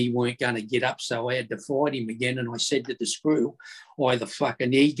 hoping he weren't going to get up. So I had to fight him again. And I said to the screw, either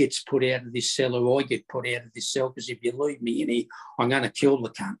fucking he gets put out of this cell or I get put out of this cell, because if you leave me in here, I'm going to kill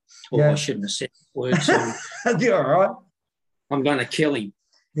the cunt. Or I shouldn't have said the words. You're all right. I'm going to kill him.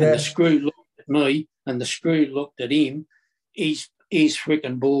 Yeah. And the screw looked at me, and the screw looked at him. His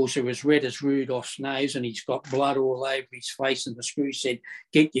freaking balls are as red as Rudolph's nose, and he's got blood all over his face. And the screw said,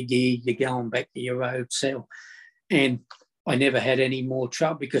 get your gear, you're going back to your old cell. And I never had any more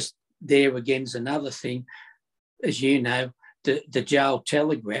trouble, because there again's another thing. As you know, the jail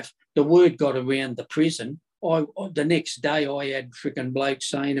telegraph, the word got around the prison. The next day I had freaking blokes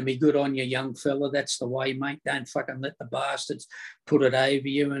saying to me, good on you, young fella, that's the way, mate. Don't fucking let the bastards put it over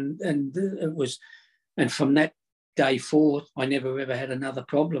you. And it was, and from that day forth, I never ever had another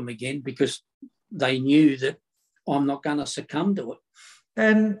problem again, because they knew that I'm not going to succumb to it.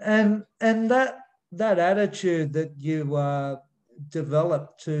 And that attitude that you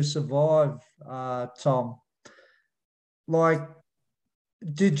developed to survive, Tom, like,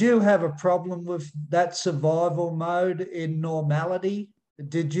 did you have a problem with that survival mode in normality?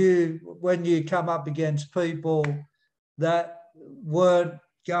 Did you, when you come up against people that weren't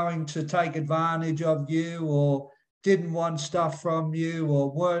going to take advantage of you, or didn't want stuff from you,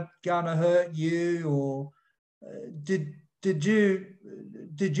 or weren't going to hurt you, or did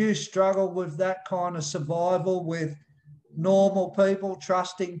you struggle with that kind of survival with normal people,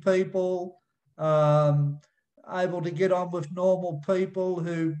 trusting people, able to get on with normal people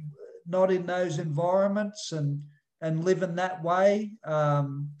who not in those environments and live in that way?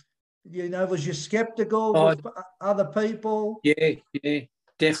 Was you skeptical with other people? Yeah,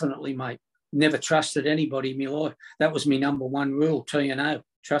 definitely, mate. Never trusted anybody in my life. That was my number one rule, T&O.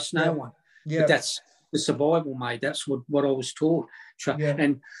 Trust no one. Yeah. But that's the survival, mate. That's what I was taught.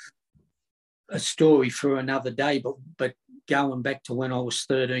 And a story for another day, but going back to when I was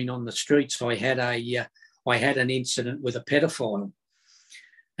 13 on the streets, I had an incident with a pedophile.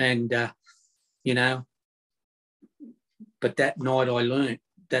 And, but that night I learned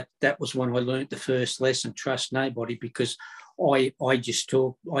that was when I learned the first lesson, trust nobody, because I just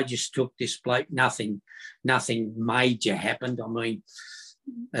took this bloke. Nothing major happened. I mean,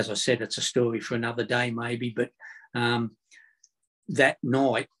 as I said, it's a story for another day maybe, but that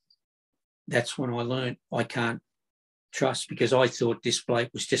night, that's when I learned I can't trust, because I thought this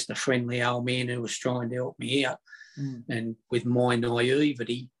bloke was just a friendly old man who was trying to help me out. and with my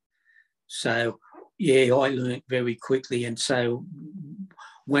naivety. So, yeah, I learnt very quickly. And so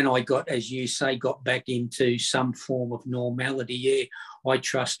when I got, as you say, got back into some form of normality, yeah, I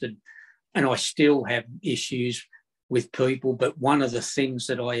trusted, and I still have issues with people. But one of the things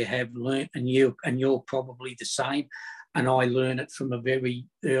that I have learnt, and you're probably the same, and I learned it from a very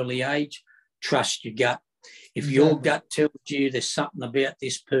early age, trust your gut. If your gut tells you there's something about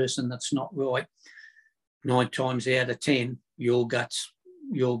this person that's not right, 9 times out of 10, your gut's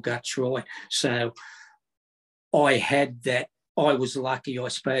right. So I had that. I was lucky, I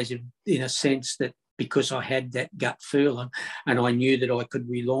suppose, in a sense, that because I had that gut feeling and I knew that I could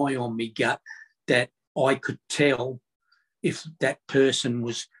rely on my gut, that I could tell if that person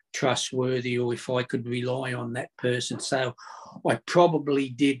was trustworthy or if I could rely on that person. So I probably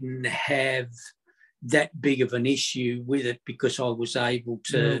didn't have that big of an issue with it because I was able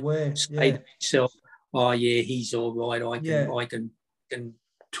to say to myself, oh yeah, he's all right. I can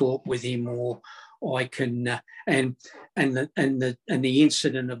talk with him, or I can and the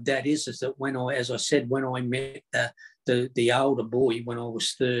incident of that is that when I, as I said, when I met the older boy when I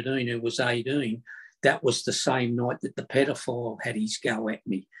was 13, who was 18, that was the same night that the pedophile had his go at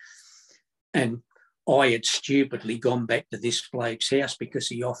me, and I had stupidly gone back to this bloke's house because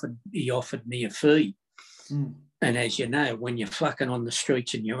he offered me a fee. And as you know, when you're fucking on the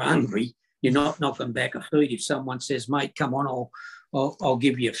streets and you're hungry, you're not knocking back a feed. If someone says, mate, come on, I'll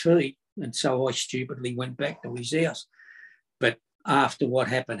give you a feed. And so I stupidly went back to his house. But after what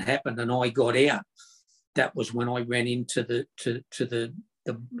happened and I got out, that was when I ran into the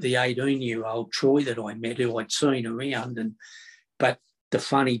 18-year-old Troy that I met, who I'd seen around. But the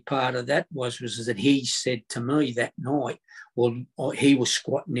funny part of that was that he said to me that night, well, he was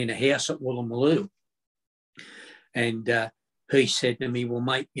squatting in a house at Woolloomooloo. And he said to me, well,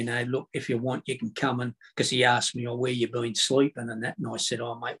 mate, look, if you want, you can come and, because he asked me, where you been sleeping and that. And I said,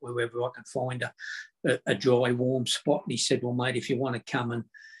 oh, mate, wherever I can find a dry, warm spot. And he said, well, mate, if you want to come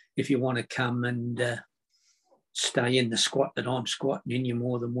and stay in the squat that I'm squatting in, you're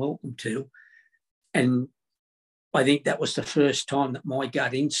more than welcome to. And I think that was the first time that my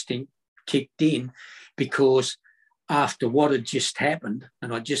gut instinct kicked in, because after what had just happened,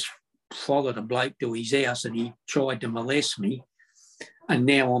 and I just followed a bloke to his house and he tried to molest me, and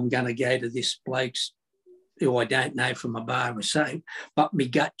now I'm going to go to this bloke's who I don't know from a bar or so, but my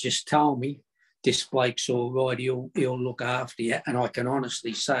gut just told me this bloke's all right, he'll look after you. And I can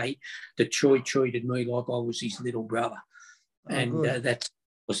honestly say that Troy treated me like I was his little brother. And that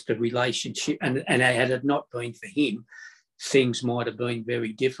was the relationship. And had it not been for him, things might have been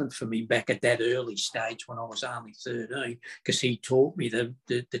very different for me back at that early stage when I was only 13, because he taught me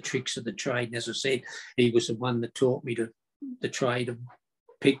the tricks of the trade. And as I said, he was the one that taught me the trade of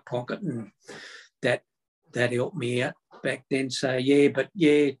pickpocket, and that helped me out back then. So,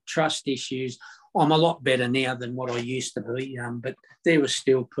 trust issues. I'm a lot better now than what I used to be, but there were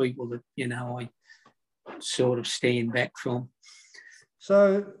still people that, I sort of stand back from.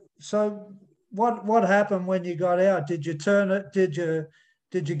 So what happened when you got out? Did you turn it? Did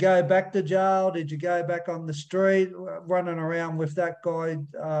you go back to jail? Did you go back on the street running around with that guy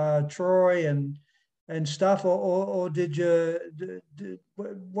Troy and stuff, or did you?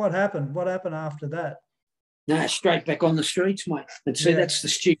 What happened? What happened after that? No, straight back on the streets, mate. And see, that's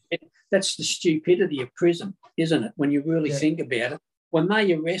the stupidity of prison, isn't it? When you really think about it. When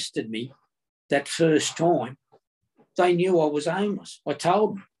they arrested me that first time, they knew I was homeless. I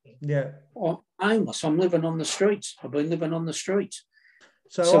told them. Yeah. I'm homeless. I'm living on the streets. I've been living on the streets.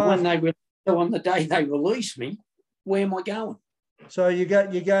 So on the day they released me, where am I going? So you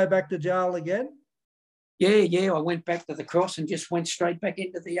go back to jail again? Yeah. I went back to the cross and just went straight back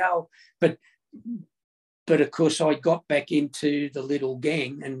into the old. But of course, I got back into the little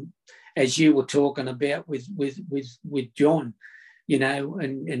gang, and as you were talking about with John,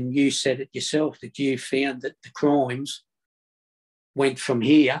 and you said it yourself that you found that the crimes went from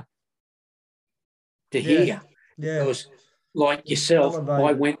here to here. Yeah. Because, like yourself,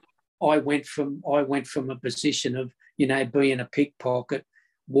 I went from a position of being a pickpocket,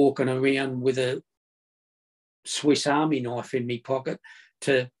 walking around with a Swiss Army knife in my pocket,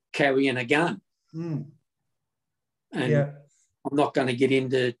 to carrying a gun. And I'm not going to get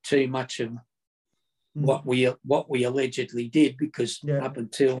into too much of what we allegedly did, because up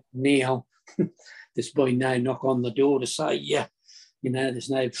until now, there's been no knock on the door to say, there's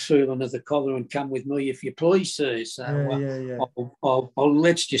no feeling of the collar and come with me if you please, sir. So I'll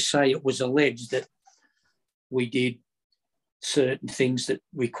let's just say it was alleged that we did certain things that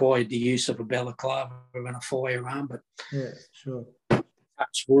required the use of a balaclava and a firearm, but sure.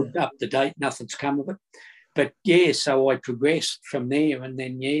 Touch wood, up to date, nothing's come of it. but yeah, so I progressed from there, and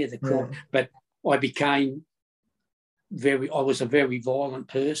then but I became I was a very violent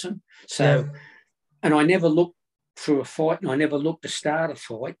person. So, and I never looked for a fight, and I never looked to start a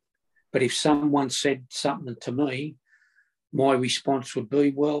fight. But if someone said something to me, my response would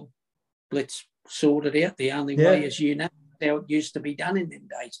be, well, let's sort it out the only way, as you know, how it used to be done in them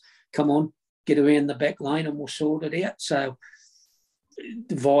days. Come on, get around the back lane and we'll sort it out. So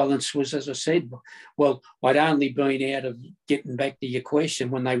the violence was, as I said, well, I'd only been out of, getting back to your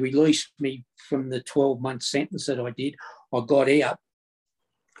question, when they released me from the 12-month sentence that I did, I got out,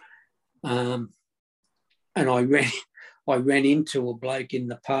 and I ran into a bloke in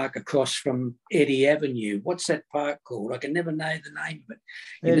the park across from Eddie Avenue. What's that park called? I can never know the name of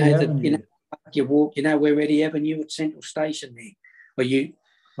it. You walk, where Eddie Avenue at Central Station there?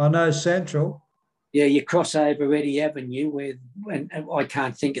 I know Central. Yeah, you cross over Eddie Avenue, and I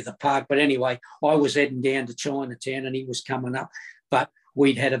can't think of the park, but anyway, I was heading down to Chinatown and he was coming up, but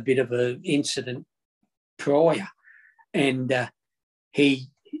we'd had a bit of an incident prior, and he.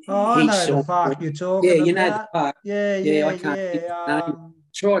 I know the park you're talking about. Yeah, you know the park. Yeah. I can't think of the name.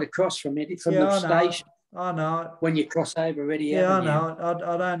 Try to cross from the station. I know it. When you cross over Eddie I Avenue. know it.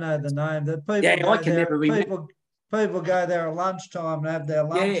 I don't know the name. The people I can never remember. People go there at lunchtime and have their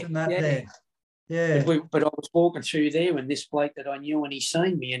lunch and that there. Yeah. But I was walking through there, and this bloke that I knew, and he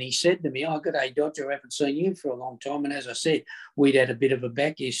seen me, and he said to me, "Oh, good day, Dodger, I haven't seen you for a long time." And as I said, we'd had a bit of a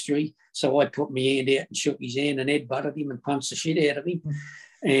back history, so I put my hand out and shook his hand and headbutted him and punched the shit out of him.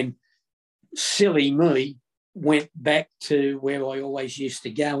 And silly me went back to where I always used to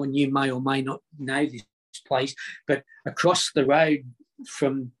go, and you may or may not know this place, but across the road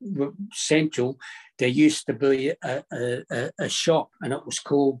from Central, there used to be a shop, and it was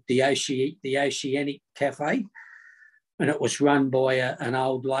called the Oceanic Cafe, and it was run by an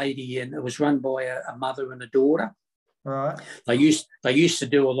old lady, and it was run by a mother and a daughter. Right. They used to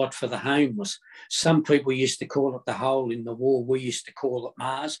do a lot for the homeless. Some people used to call it the hole in the wall. We used to call it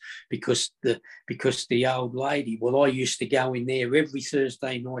Mars because the old lady. Well, I used to go in there every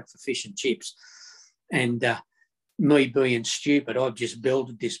Thursday night for fish and chips, and me being stupid, I just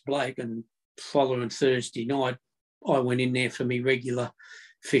belted this bloke, and following Thursday night, I went in there for me regular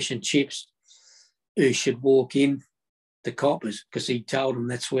fish and chips. Who should walk in? The coppers, because he told them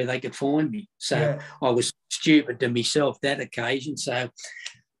that's where they could find me. So I was stupid to myself that occasion. So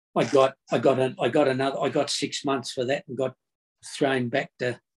I got 6 months for that and got thrown back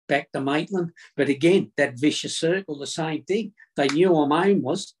to Maitland. But again, that vicious circle, the same thing. They knew I'm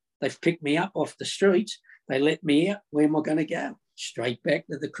homeless. They've picked me up off the streets. They let me out. Where am I going to go? Straight back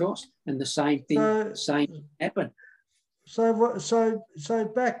to the cross. And the same thing, same happened. So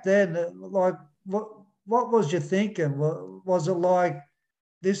back then, like what was you thinking? Was it like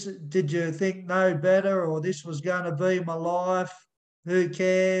this? Did you think no better, or this was going to be my life? Who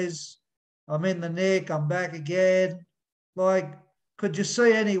cares? I'm in the nick. I'm back again. Like, could you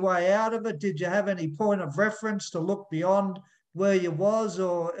see any way out of it? Did you have any point of reference to look beyond where you was,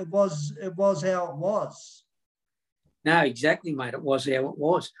 or it was how it was? No, exactly, mate. It was how it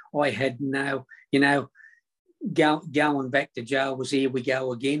was. I had no, going back to jail was here we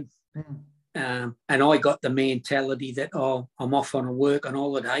go again. And I got the mentality that, I'm off on a work on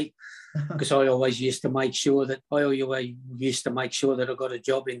holiday, because I always used to make sure that I got a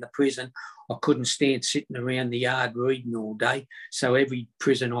job in the prison. I couldn't stand sitting around the yard reading all day. So every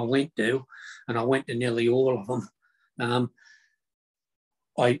prison I went to, and I went to nearly all of them,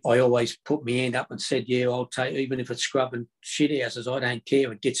 I always put my hand up and said, I'll take, even if it's scrubbing shit houses, I don't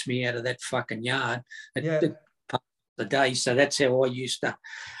care. It gets me out of that fucking yard. The day. So that's how I used to.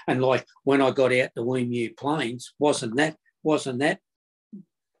 And like when I got out to Emu Plains, wasn't that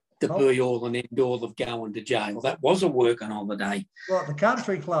the be all and end all of going to jail? That was a working holiday. Like the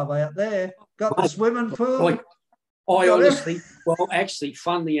country club out there, got the swimming pool. I honestly, actually,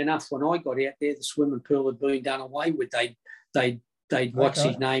 funnily enough, when I got out there, the swimming pool had been done away with. They'd what's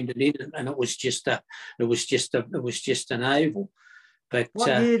his name in it, and it was just an oval. But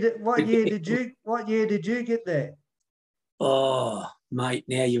what year did you get there? Oh, mate,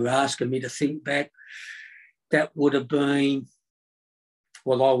 now you're asking me to think back. That would have been,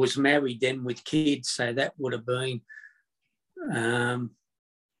 well, I was married then with kids, so that would have been the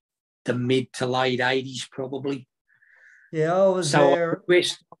mid to late 80s probably. Yeah, I was there.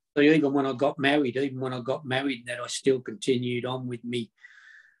 Even when I got married, that I still continued on with me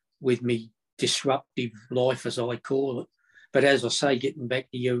disruptive life, as I call it. But as I say, getting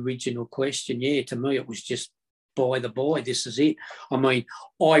back to your original question, to me it was just by the by, this is it. I mean,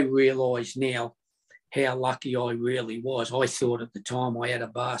 I realise now how lucky I really was. I thought at the time I had a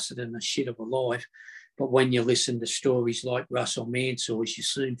bastard and a shit of a life, But when you listen to stories like Russell Mansour's, you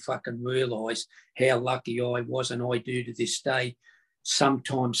soon fucking realise how lucky I was, and I do to this day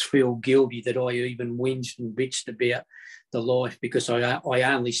sometimes feel guilty that I even whinged and bitched about the life, because I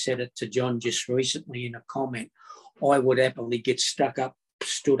only said it to John just recently in a comment. I would happily get stood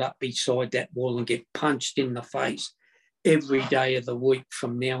up beside that wall and get punched in the face every day of the week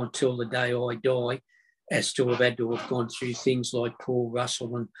from now until the day I die, as to have had to have gone through things like Paul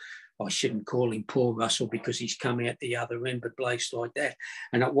Russell, and I shouldn't call him Paul Russell because he's come out the other end, but blokes like that.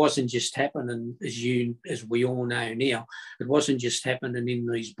 And it wasn't just happening, as we all know now, it wasn't just happening in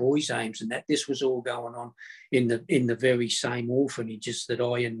these boys' homes and that. This was all going on in the very same orphanages that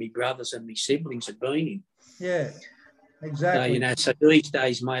I and my brothers and my siblings have been in. Yeah, exactly. So these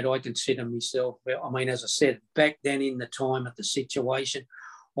days, mate, I consider myself, I mean, as I said, back then in the time of the situation,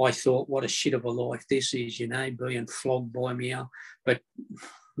 I thought, what a shit of a life this is, being flogged by me. But,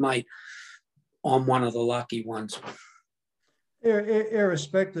 mate, I'm one of the lucky ones.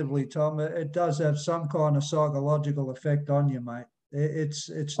 Irrespectively, Tom, it does have some kind of psychological effect on you, mate. It's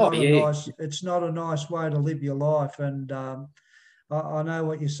not it's not a nice way to live your life. And I know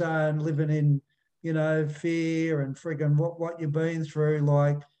what you're saying, living in, fear and frigging what you've been through.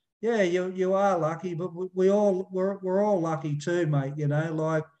 Like, yeah, you are lucky, but we're all lucky too, mate.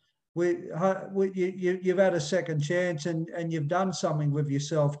 Like you've had a second chance and you've done something with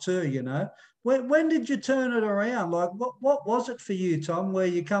yourself too. When did you turn it around? Like, what was it for you, Tom, where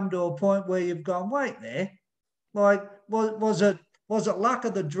you come to a point where you've gone, wait there? Like, was it luck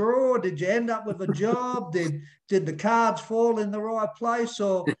of the draw? Did you end up with a job? Did the cards fall in the right place?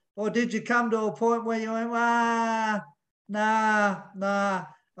 Or did you come to a point where you went, nah,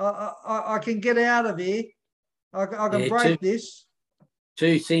 I can get out of here. I can break this.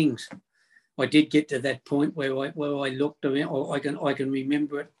 Two things. I did get to that point where I looked around. I can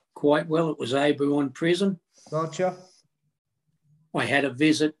remember it quite well. It was Oberon Prison. Gotcha. I had a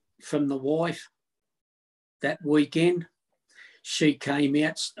visit from the wife that weekend. She came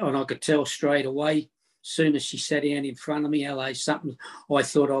out, and I could tell straight away, as soon as she sat down in front of me, hello, something, I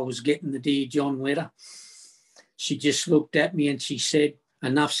thought I was getting the Dear John letter. She just looked at me and she said,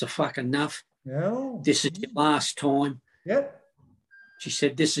 enough's a fucking enough. Yeah. This is your last time. Yep. She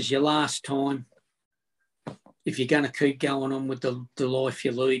said, this is your last time. If you're going to keep going on with the life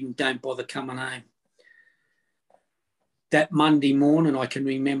you're leading, don't bother coming home. That Monday morning, I can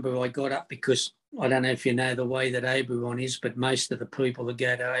remember I got up, because I don't know if you know the way that Oberon is, but most of the people that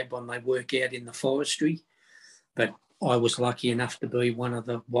go to Oberon, they work out in the forestry. But I was lucky enough to be one of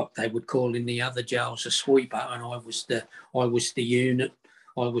what they would call in the other jails a sweeper, and I was the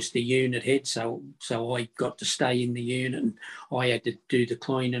unit head, so I got to stay in the unit, and I had to do the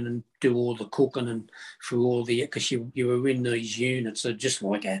cleaning and do all the cooking and through all because you were in these units, so just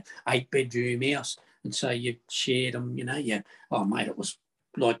like a 8-bedroom house, and so you shared them, mate, it was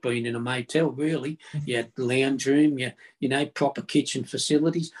like being in a motel, really. You had the lounge room, proper kitchen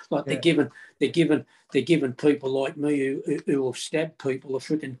facilities. Like they're giving people like me who have stabbed people a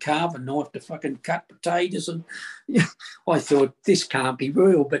freaking carving knife to fucking cut potatoes, and I thought this can't be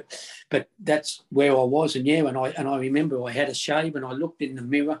real, but that's where I was, and I remember I had a shave and I looked in the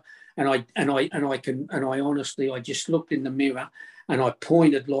mirror, and I honestly just looked in the mirror and I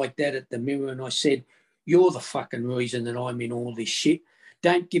pointed like that at the mirror and I said, "You're the fucking reason that I'm in all this shit.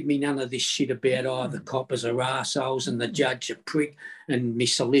 Don't give me none of this shit about, the coppers are arseholes and the judge a prick and my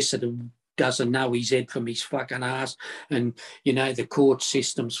solicitor doesn't know his head from his fucking ass and, the court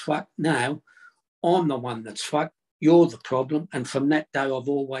system's fucked." No, I'm the one that's fucked. You're the problem. And from that day, I've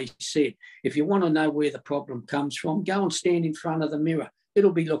always said, if you want to know where the problem comes from, go and stand in front of the mirror.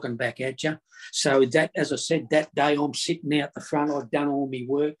 It'll be looking back at you. So that, as I said, that day I'm sitting out the front, I've done all my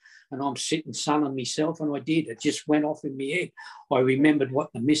work and I'm sitting sunning myself, and I did. It just went off in my head. I remembered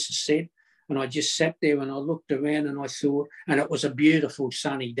what the missus said, and I just sat there and I looked around and I thought, and it was a beautiful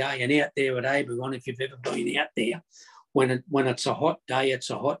sunny day, and out there at Oberon, if you've ever been out there, when it's a hot day, it's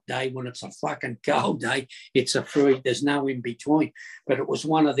a hot day. When it's a fucking cold day, it's a free. There's no in between. But it was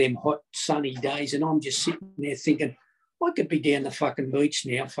one of them hot sunny days, and I'm just sitting there thinking, I could be down the fucking beach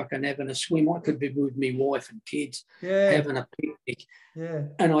now, fucking having a swim. I could be with my wife and kids, having a picnic. Yeah.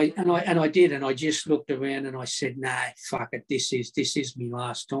 And I did, and I just looked around and I said, "Nah, fuck it. This is my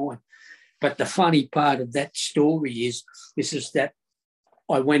last time." But the funny part of that story is that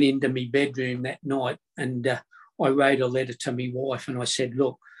I went into my bedroom that night and I wrote a letter to my wife and I said,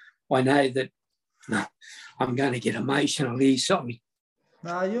 "Look, I know that I'm going to get emotional here, sorry."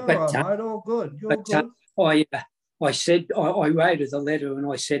 No, you're right, mate. All good. You're good. I said, I wrote her the letter and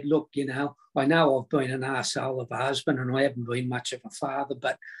I said, "Look, I know I've been an arsehole of a husband and I haven't been much of a father,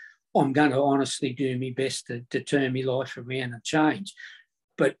 but I'm going to honestly do my best to turn my life around and change.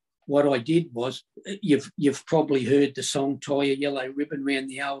 But what I did was, you've probably heard the song "Tie a Yellow Ribbon Round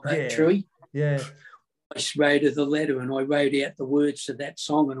the Old Oak Tree." Yeah. I wrote her the letter and I wrote out the words to that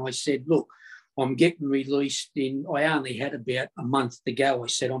song, and I said, look, I'm getting released I only had about a month to go. I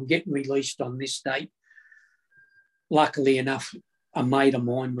said, I'm getting released on this date. Luckily enough, a mate of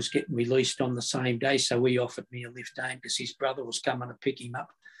mine was getting released on the same day, so he offered me a lift home because his brother was coming to pick him up,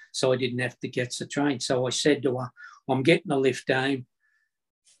 so I didn't have to get the train. So I said to her, I'm getting a lift home.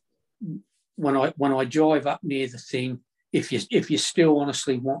 When I drive up near the thing, if you still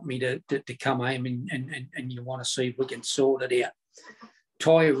honestly want me to come home and you want to see if we can sort it out,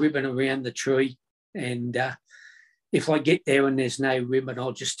 tie a ribbon around the tree, and if I get there and there's no ribbon,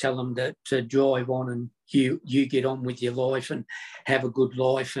 I'll just tell them to drive on and you get on with your life and have a good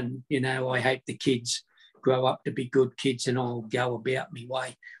life. And, I hope the kids grow up to be good kids and I'll go about my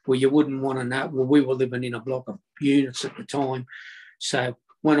way. Well, you wouldn't want to know. Well, we were living in a block of units at the time. So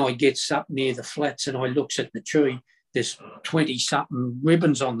when I gets up near the flats and I looks at the tree, there's 20-something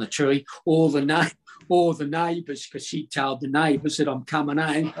ribbons on the tree, all the neighbours, because she told the neighbours that I'm coming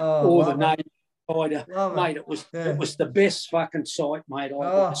home, the neighbours. Mate, it was the best fucking sight, mate,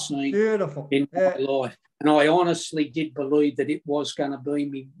 I've ever seen in my life. And I honestly did believe that it was going to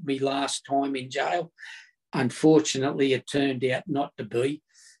be me last time in jail. Unfortunately, it turned out not to be,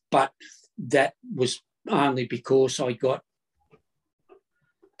 but that was only because I got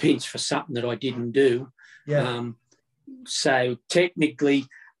pinched for something that I didn't do. Yeah. So technically,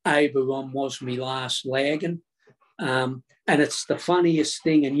 Oberon was my last lagging. And it's the funniest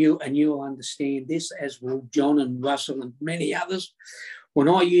thing, and you'll understand this, as will John and Russell and many others. When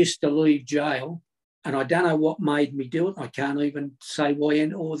I used to leave jail, and I don't know what made me do it, I can't even say why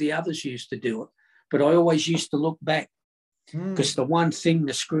all the others used to do it, but I always used to look back, because the one thing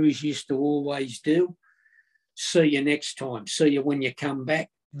the screws used to always do, see you next time, see you when you come back.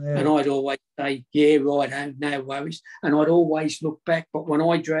 Yeah. And I'd always say, yeah, right, no worries. And I'd always look back. But when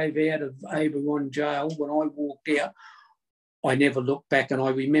I drove out of Oberon jail, when I walked out, I never looked back. And I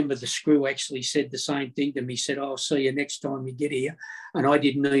remember the screw actually said the same thing to me, said, I'll see you next time you get here. And I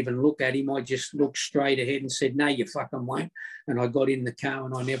didn't even look at him. I just looked straight ahead and said, no, you fucking won't. And I got in the car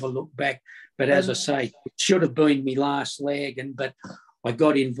and I never looked back. But as I say, it should have been my last lagging, but I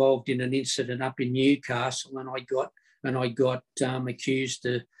got involved in an incident up in Newcastle, and I got accused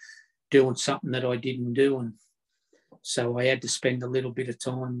of doing something that I didn't do. And so I had to spend a little bit of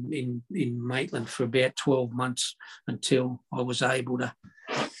time in Maitland for about 12 months until I was able to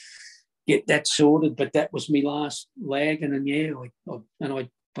get that sorted. But that was my last lagging, and I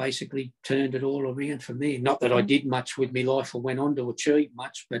basically turned it all around from there. Not that I did much with my life or went on to achieve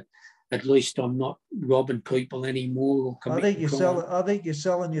much, but at least I'm not robbing people anymore or committing crime. I think you're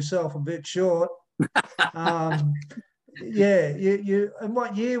selling yourself a bit short. Yeah, you. And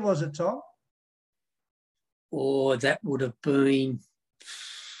what year was it, Tom? Oh, that would have been.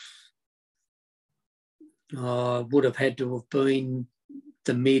 Would have had to have been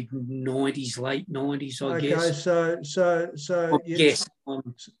the mid-90s, late 90s, I guess. Yes.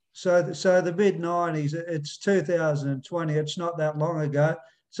 So the mid-90s. It's 2020. It's not that long ago.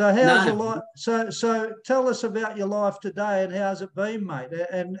 So how's your life? So tell us about your life today and how's it been, mate?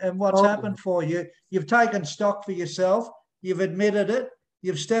 And what's happened for you? You've taken stock for yourself. You've admitted it.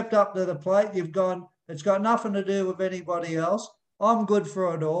 You've stepped up to the plate. You've gone, it's got nothing to do with anybody else. I'm good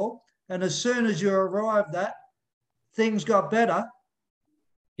for it all. And as soon as you arrived at, things got better.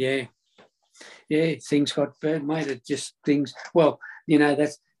 Yeah, things got better, mate. It just things. Well,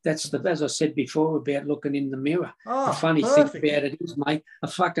 that's the, as I said before, about looking in the mirror. The funny thing about it is, mate, a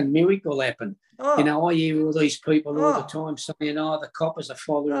fucking miracle happened. I hear all these people all the time saying, the coppers are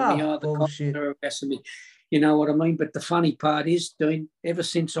following me, the coppers are harassing me. You know what I mean? But the funny part is, Dean, ever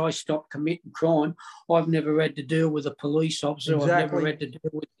since I stopped committing crime, I've never had to deal with a police officer. Exactly. I've never had to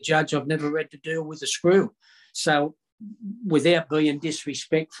deal with a judge. I've never had to deal with a screw. So without being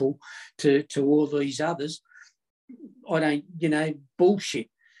disrespectful to all these others, I don't, bullshit.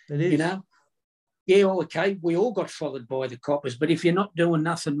 It is. Yeah, okay, we all got followed by the coppers, but if you're not doing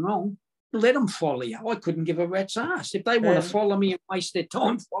nothing wrong, let them follow you. I couldn't give a rat's ass. If they want to follow me and waste their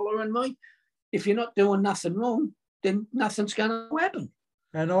time following me, if you're not doing nothing wrong, then nothing's going to happen.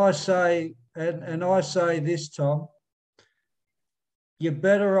 And I say this, Tom, you're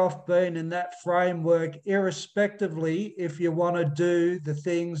better off being in that framework, irrespectively if you want to do the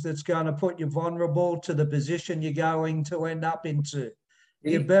things that's going to put you vulnerable to the position you're going to end up into.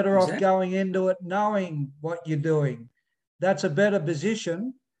 Yeah, you're better off going into it knowing what you're doing. That's a better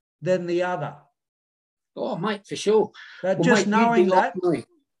position than the other. Oh, mate, for sure. But just knowing that.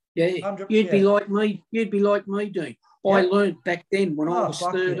 Yeah, you'd be like me. You'd be like me, Dean. Yep. I learned back then when I was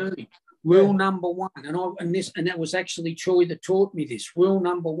 13. Yeah. Rule number one, and that was actually Troy that taught me this. Rule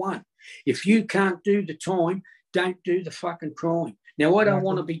number one: if you can't do the time, don't do the fucking crime. Now, I don't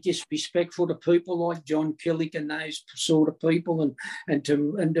want to be disrespectful to people like John Killick and those sort of people, and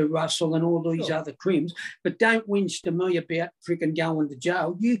to Russell and all these other crims, but don't whinge to me about freaking going to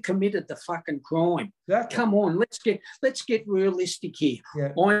jail. You committed the fucking crime. Exactly. Come on, let's get realistic here.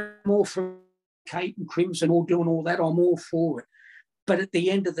 Yeah. I'm all for Kate and crims and all doing all that. I'm all for it. But at the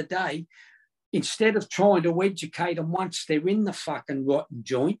end of the day, instead of trying to educate them once they're in the fucking rotten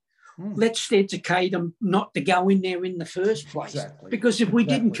joint, let's educate them not to go in there in the first place. Exactly. Because if we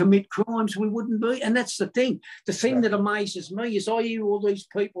didn't commit crimes, we wouldn't be. And that's the thing. The thing that amazes me is I hear all these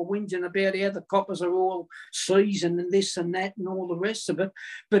people whinging about how the coppers are all seasoned and this and that and all the rest of it.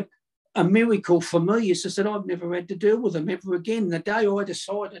 But a miracle for me is that I've never had to deal with them ever again. The day I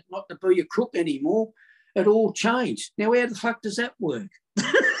decided not to be a crook anymore, it all changed. Now, how the fuck does that work?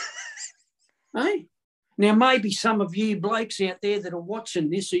 Hey? Now, maybe some of you blokes out there that are watching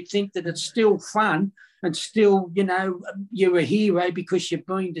this who think that it's still fun and still, you're a hero because you've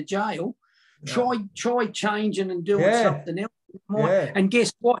been to jail. Yeah. Try changing and doing something else. And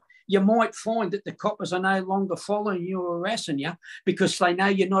guess what? You might find that the coppers are no longer following you or harassing you because they know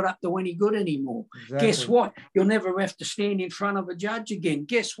you're not up to any good anymore. Exactly. Guess what? You'll never have to stand in front of a judge again.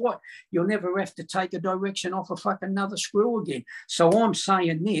 Guess what? You'll never have to take a direction off a fucking another screw again. So I'm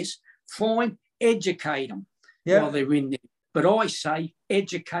saying this, fine, educate them while they're in there. But I say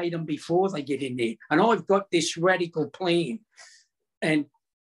educate them before they get in there. And I've got this radical plan. And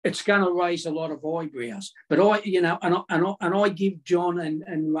it's going to raise a lot of eyebrows. But I give John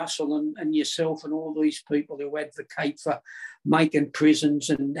and Russell and yourself and all these people who advocate for making prisons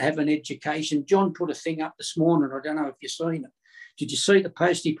and having education. John put a thing up this morning. I don't know if you've seen it. Did you see the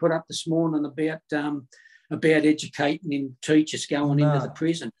post he put up this morning about educating and teachers going into the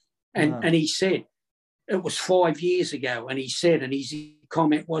prison? And he said it was 5 years ago. And he said, and his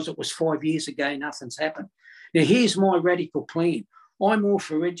comment was, it was 5 years ago, nothing's happened. Now, here's my radical plan. I'm all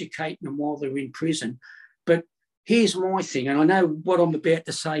for educating them while they're in prison. But here's my thing, and I know what I'm about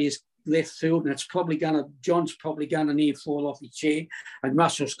to say is left field, and John's probably going to near fall off his chair, and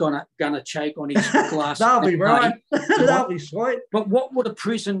Russell's gonna choke on his glass. That'll be right. That'll be sweet. But what would a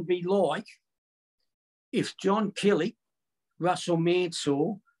prison be like if John Killick, Russell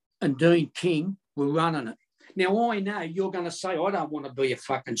Mansour, and Dean King were running it? Now, I know you're going to say, I don't want to be a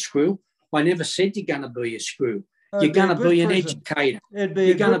fucking screw. I never said you're going to be a screw. You're going to be an educator. You're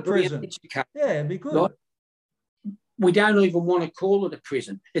going to be an educator. Yeah, it'd be good. Right? We don't even want to call it a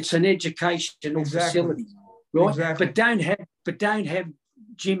prison. It's an educational facility, right? Exactly. But don't have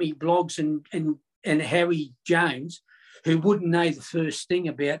Jimmy Bloggs and Harry Jones, who wouldn't know the first thing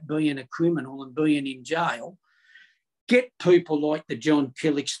about being a criminal and being in jail. Get people like the John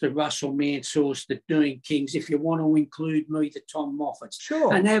Killicks, the Russell Mansours, the Dean Kings, if you want to include me, the Tom Moffats,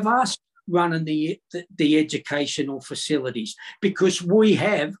 and have us running the educational facilities, because we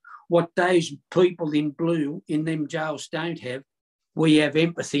have what those people in blue in them jails don't have. We have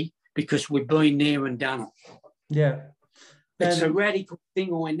empathy because we've been there and done it. Yeah. It's a radical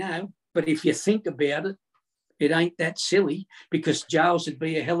thing, I know, but if you think about it, it ain't that silly, because jails would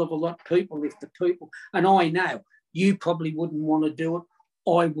be a hell of a lot of people if the people, and I know you probably wouldn't want to do it.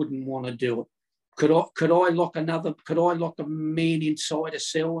 I wouldn't want to do it. Could I lock a man inside a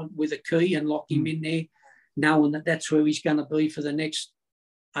cell with a key and lock him in there, knowing that that's where he's going to be for the next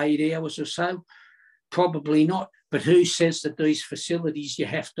 8 hours or so? Probably not. But who says that these facilities you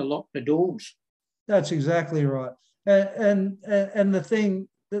have to lock the doors? That's exactly right. And the thing,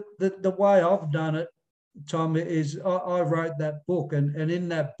 the way I've done it, Tom, is I wrote that book, and in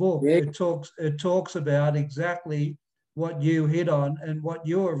that book it talks about exactly what you hit on, and what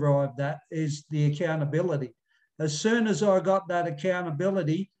you arrived at is the accountability. As soon as I got that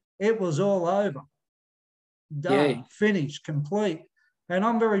accountability, it was all over. Done, finished, complete. And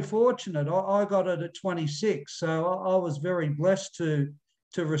I'm very fortunate. I got it at 26, so I was very blessed to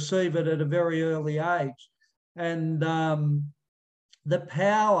receive it at a very early age. And the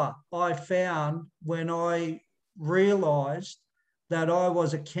power I found when I realised that I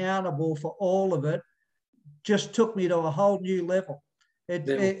was accountable for all of it just took me to a whole new level.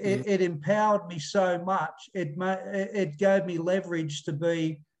 It empowered me so much. It gave me leverage to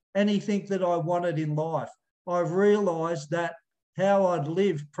be anything that I wanted in life. I realised that how I'd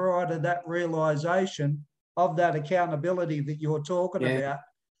lived prior to that realisation of that accountability that you're talking about,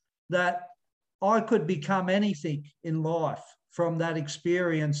 that I could become anything in life from that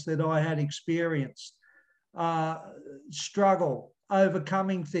experience that I had experienced. Struggle,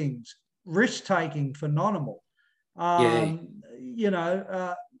 overcoming things, risk-taking, phenomenal. You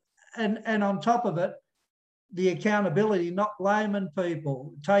know, and on top of it, the accountability, not blaming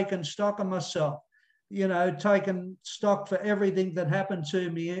people, taking stock of myself, you know, taking stock for everything that happened to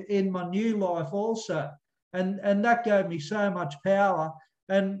me in my new life also. And that gave me so much power.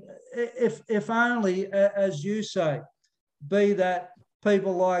 And if only, as you say, be that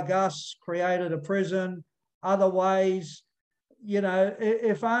people like us created a prison, other ways, you know,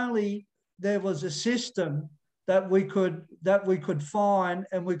 if only there was a system that we could find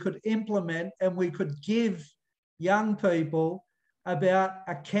and we could implement and we could give young people about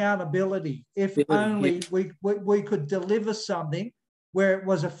accountability. If only we could deliver something where it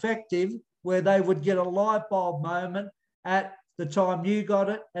was effective, where they would get a light bulb moment at the time you got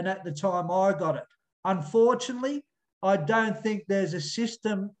it and at the time I got it. Unfortunately, I don't think there's a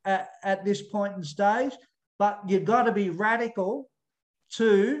system at this point in stage, but you've got to be radical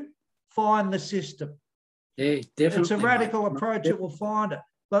to find the system. Yeah, definitely. It's a radical approach that will find it.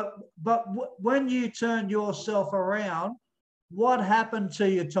 But when you turned yourself around, what happened to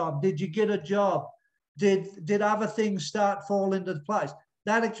you, Tom? Did you get a job? Did other things start fall into place?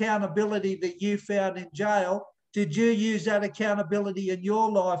 That accountability that you found in jail, did you use that accountability in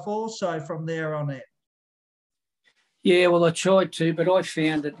your life also from there on out? Yeah, well, I tried to, but I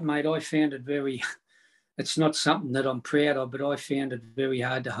found it, mate, very, it's not something that I'm proud of, but I found it very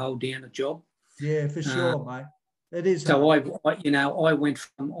hard to hold down a job. Yeah, for sure, mate. It is. So I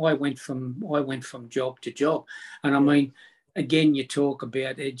went from job to job, and I mean, again, you talk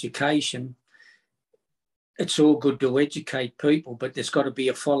about education. It's all good to educate people, but there's got to be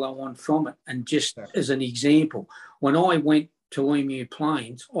a follow-on from it. And just as an example, when I went to Emu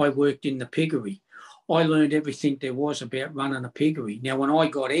Plains, I worked in the piggery. I learned everything there was about running a piggery. Now, when I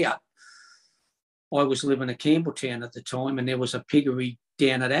got out, I was living in Campbelltown at the time, and there was a piggery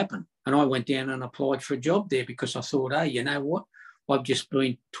down at Appin. And I went down and applied for a job there because I thought, hey, you know what? I've just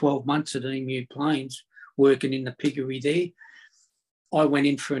been 12 months at Emu Plains working in the piggery there. I went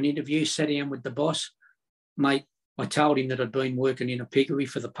in for an interview, sat down with the boss. Mate, I told him that I'd been working in a piggery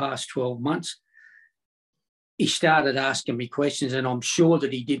for the past 12 months. He started asking me questions, and I'm sure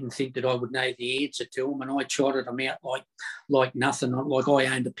that he didn't think that I would know the answer to them. And I trotted him out like nothing, like I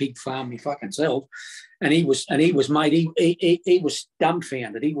owned a pig farm my fucking self. And he was, mate, he was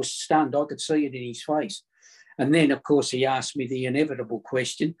dumbfounded. He was stunned. I could see it in his face. And then, of course, he asked me the inevitable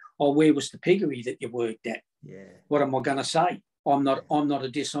question: "Oh, where was the piggery that you worked at?" Yeah. What am I going to say? I'm not a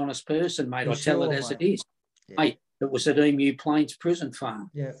dishonest person, mate. I tell it as it is. Yeah. Mate, it was at Emu Plains Prison Farm.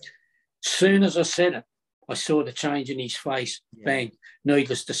 Yeah. Soon as I said it, I saw the change in his face. Yeah. Bang.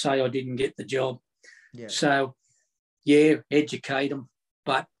 Needless to say, I didn't get the job. Yeah. So, yeah, educate them,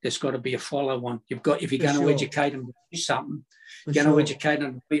 but there's got to be a follow-on. If you're going to educate them to do something, you're going to educate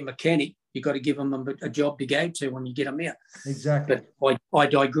them to be a mechanic, you've got to give them a job to go to when you get them out. Exactly. But I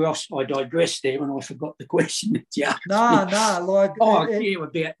digress there, and I forgot the question that you asked. No,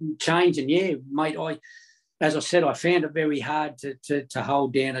 about changing. Yeah, mate, as I said, I found it very hard to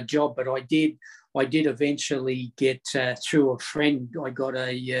hold down a job, but I did eventually get through a friend. I got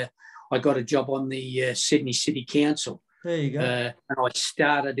a job on the Sydney City Council. There you go. And I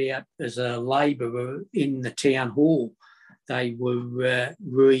started out as a labourer in the town hall. They were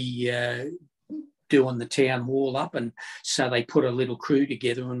doing the town hall up, and so they put a little crew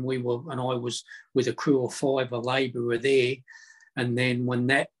together, and I was with a crew of 5, a labourer there. And then when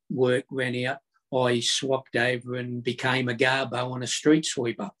that work ran out, I swapped over and became a garbo and a street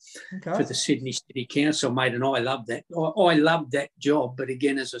sweeper for the Sydney City Council, mate, and I loved that. I loved that job, but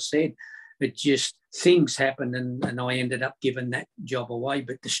again, as I said, it just, things happened and I ended up giving that job away.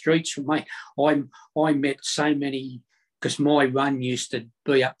 But the streets, mate, I met so many, because my run used to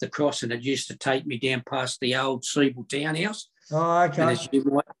be up the cross, and it used to take me down past the old Siebel Townhouse. Oh, okay. And as you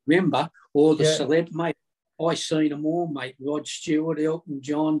might remember, all the celeb, mate, I seen them all, mate. Rod Stewart, Elton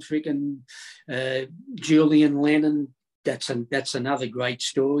John, freaking Julian Lennon. That's another great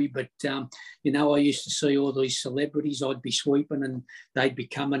story. But, you know, I used to see all these celebrities. I'd be sweeping and they'd be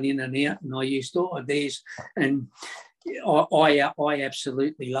coming in and out. And I used to, and I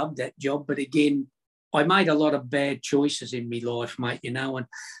absolutely loved that job. But again, I made a lot of bad choices in my life, mate, you know, and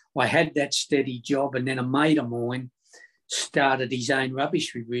I had that steady job, and then a mate of mine started his own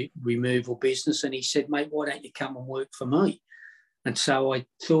rubbish removal business, and he said, "Mate, why don't you come and work for me?" And so I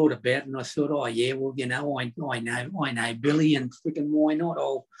thought about it, and I thought, oh yeah, well, you know, I know Billy, and freaking why not?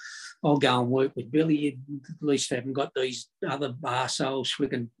 I'll go and work with Billy. At least I haven't got these other arseholes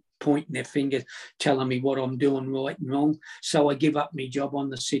freaking pointing their fingers, telling me what I'm doing right and wrong. So I give up my job on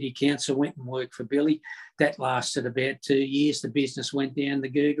the city council, went and worked for Billy. That lasted about 2 years. The business went down the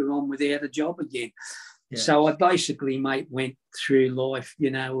Googer on without a job again. Yeah. So I basically, mate, went through life,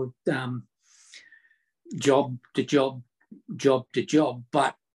 you know, job to job, job to job.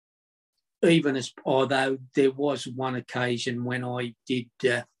 But even although there was one occasion when I did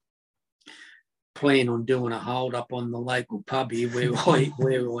plan on doing a hold up on the local pub here where I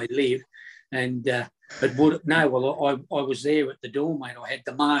live, and I was there at the door, mate. I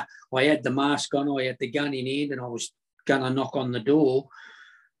had the mask on, I had the gun in hand, and I was going to knock on the door,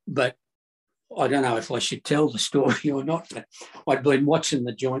 but I don't know if I should tell the story or not. But I'd been watching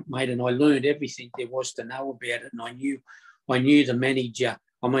the joint, mate, and I learned everything there was to know about it, and I knew the manager.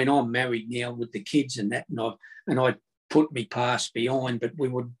 I mean, I'm married now with the kids and that, and I put me past behind, but we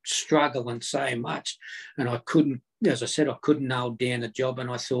would struggle and so much, and I couldn't, as I said, I couldn't nail down a job, and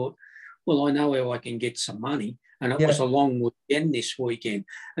I thought, well, I know how I can get some money, and it was a long weekend this weekend.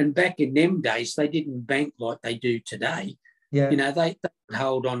 And back in them days, they didn't bank like they do today. Yeah. You know, they would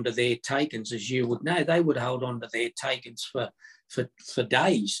hold on to their takings, as you would know. They would hold on to their takings for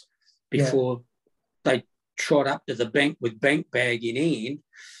days before they trot up to the bank with bank bag in hand.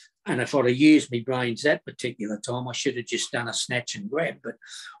 And if I'd have used my brains that particular time, I should have just done a snatch and grab. But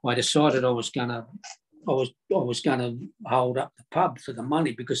I decided I was gonna hold up the pub for the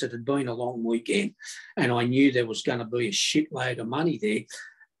money because it had been a long weekend, and I knew there was going to be a shitload of money there,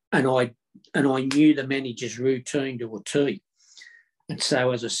 and I knew the manager's routine to a T. And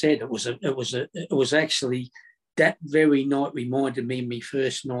so, as I said, it was actually that very night reminded me of my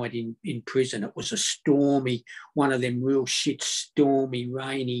first night in prison. It was a stormy, one of them real shit, stormy,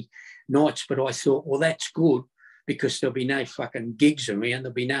 rainy nights. But I thought, well, that's good because there'll be no fucking gigs around.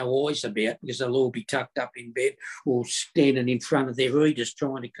 There'll be no eyes about because they'll all be tucked up in bed or standing in front of their readers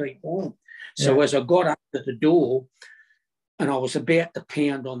trying to keep warm. So as I got up to the door and I was about to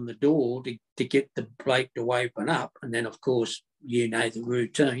pound on the door to get the bloke to open up, and then, of course, you know the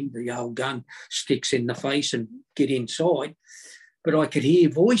routine, the old gun sticks in the face and get inside. But I could hear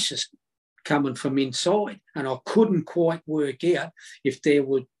voices coming from inside, and I couldn't quite work out if there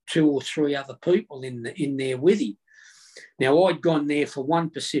were 2 or 3 other people in there with him. Now, I'd gone there for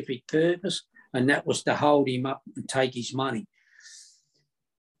one specific purpose, and that was to hold him up and take his money.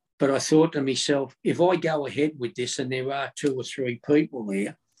 But I thought to myself, if I go ahead with this and there are 2 or 3 people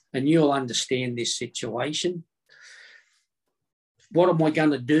there, and you'll understand this situation, what am I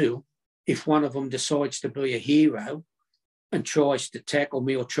going to do if one of them decides to be a hero and tries to tackle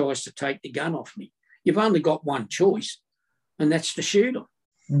me or tries to take the gun off me? You've only got one choice, and that's to shoot them.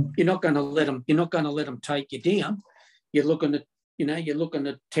 You're not going to let them. You're not going to let them take you down. You're looking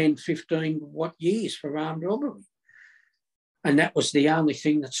at 10, 15 years for armed robbery, and that was the only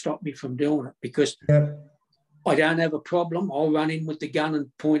thing that stopped me from doing it because I don't have a problem. I'll run in with the gun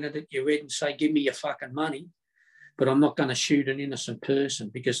and point it at your head and say, "Give me your fucking money." But I'm not going to shoot an innocent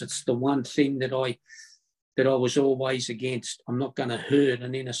person because it's the one thing that I was always against. I'm not going to hurt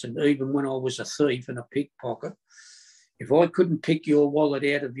an innocent, even when I was a thief and a pickpocket. If I couldn't pick your wallet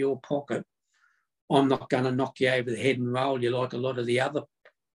out of your pocket, I'm not going to knock you over the head and roll you like a lot of the other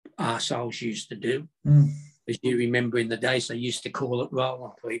arseholes used to do. As you remember in the days, they used to call it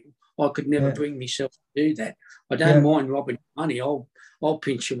rolling people. I could never bring myself to do that. I don't mind robbing money. I'll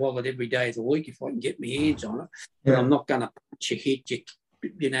pinch your wallet every day of the week if I can get my hands on it. But I'm not going to punch you, hit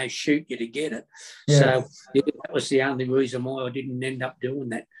you, shoot you to get it. So that was the only reason why I didn't end up doing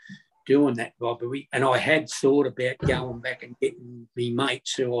that robbery. And I had thought about going back and getting me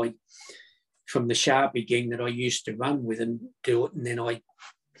mates from the Sharpie gang that I used to run with and do it. And then I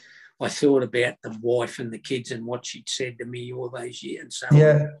thought about the wife and the kids and what she'd said to me all those years. And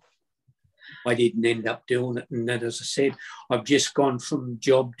so I didn't end up doing it. And then, as I said, I've just gone from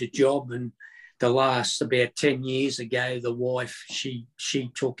job to job. And the last, about 10 years ago, the wife, she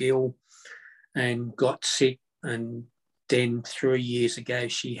took ill and got sick. And then 3 years ago,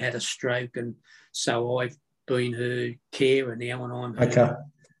 she had a stroke. And so I've been her carer now, and I'm her.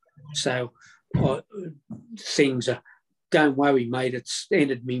 So things are, don't worry, mate. It's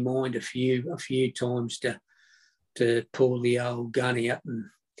entered me mind a few times to pull the old gun out, and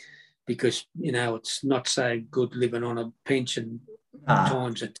because it's not so good living on a pension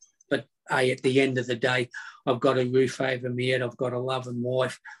times. But hey, at the end of the day, I've got a roof over my head. I've got a loving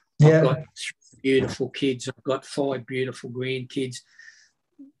wife. I've got 3 beautiful kids. I've got 5 beautiful grandkids.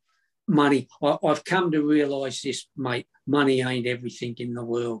 Money. I've come to realise this, mate. Money ain't everything in the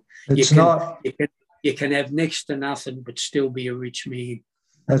world. It's not. You can have next to nothing but still be a rich man.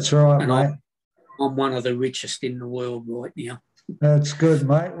 That's right, and mate. I'm one of the richest in the world right now. That's good,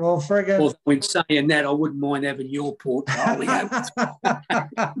 mate. Well, friggin'. Well, when saying that, I wouldn't mind having your portfolio.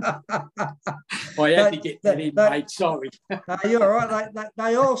 I had to get that in, mate. Sorry. No, you're all right.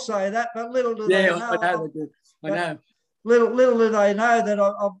 They all say that, but little do they know. I know. Little do they know that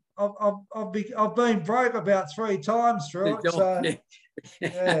I've been broke about 3 times through it. So,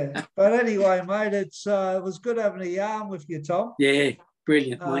 yeah. But anyway, mate, it was good having a yarn with you, Tom. Yeah,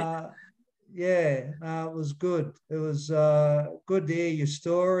 brilliant, mate. Yeah, it was good. It was good to hear your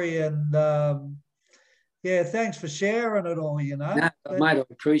story, and yeah, thanks for sharing it all. You know, mate, I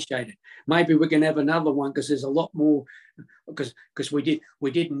appreciate it. Maybe we can have another one because there's a lot more. Because we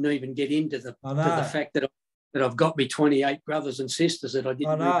didn't even get into the fact that I've got me 28 brothers and sisters that I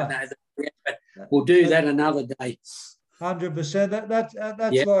didn't even know that. But we'll do that another day. 100%.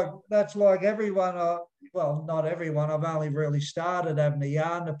 That's like everyone. Well, not everyone. I've only really started having a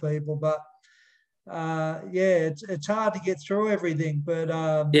yarn to people, but. It's hard to get through everything, but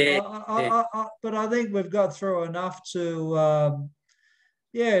but I think we've got through enough to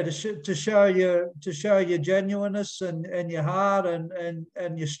show your genuineness and your heart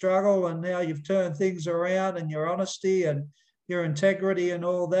and your struggle and how you've turned things around and your honesty and your integrity and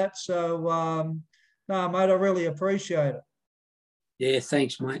all that. So no, mate, I really appreciate it. Yeah,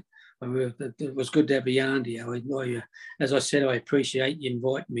 thanks, mate. It was good to have a yarn to you. As I said, I appreciate you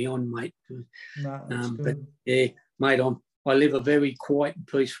inviting me on, mate. No, that's good. But yeah, mate, I live a very quiet and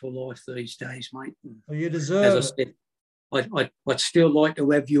peaceful life these days, mate. Well, you deserve as I said, I'd still like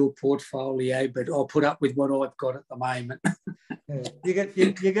to have your portfolio, but I'll put up with what I've got at the moment. Yeah.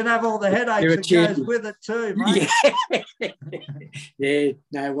 You can have all the headaches that goes with it too, mate. Yeah,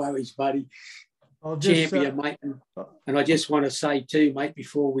 no worries, buddy. Champion, mate. And I just want to say too, mate,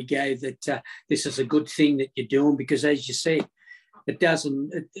 before we go, that this is a good thing that you're doing, because as you said, it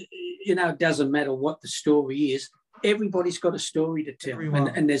doesn't matter what the story is. Everybody's got a story to tell,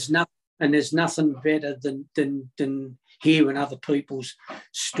 and there's nothing better than hearing other people's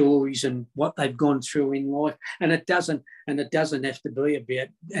stories and what they've gone through in life. And it doesn't have to be about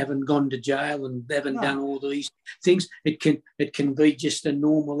having gone to jail and having done all these things. It can be just a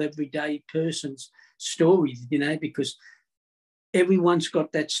normal everyday person's story, because everyone's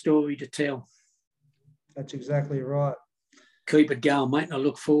got that story to tell. That's exactly right. Keep it going, mate. And I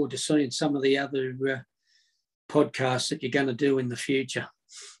look forward to seeing some of the other podcasts that you're going to do in the future.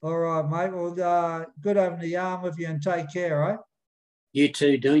 All right, mate. Well, good having a yarn with you, and take care, right? You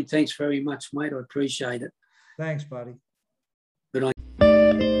too, Dean. Thanks very much, mate. I appreciate it. Thanks, buddy. Good night.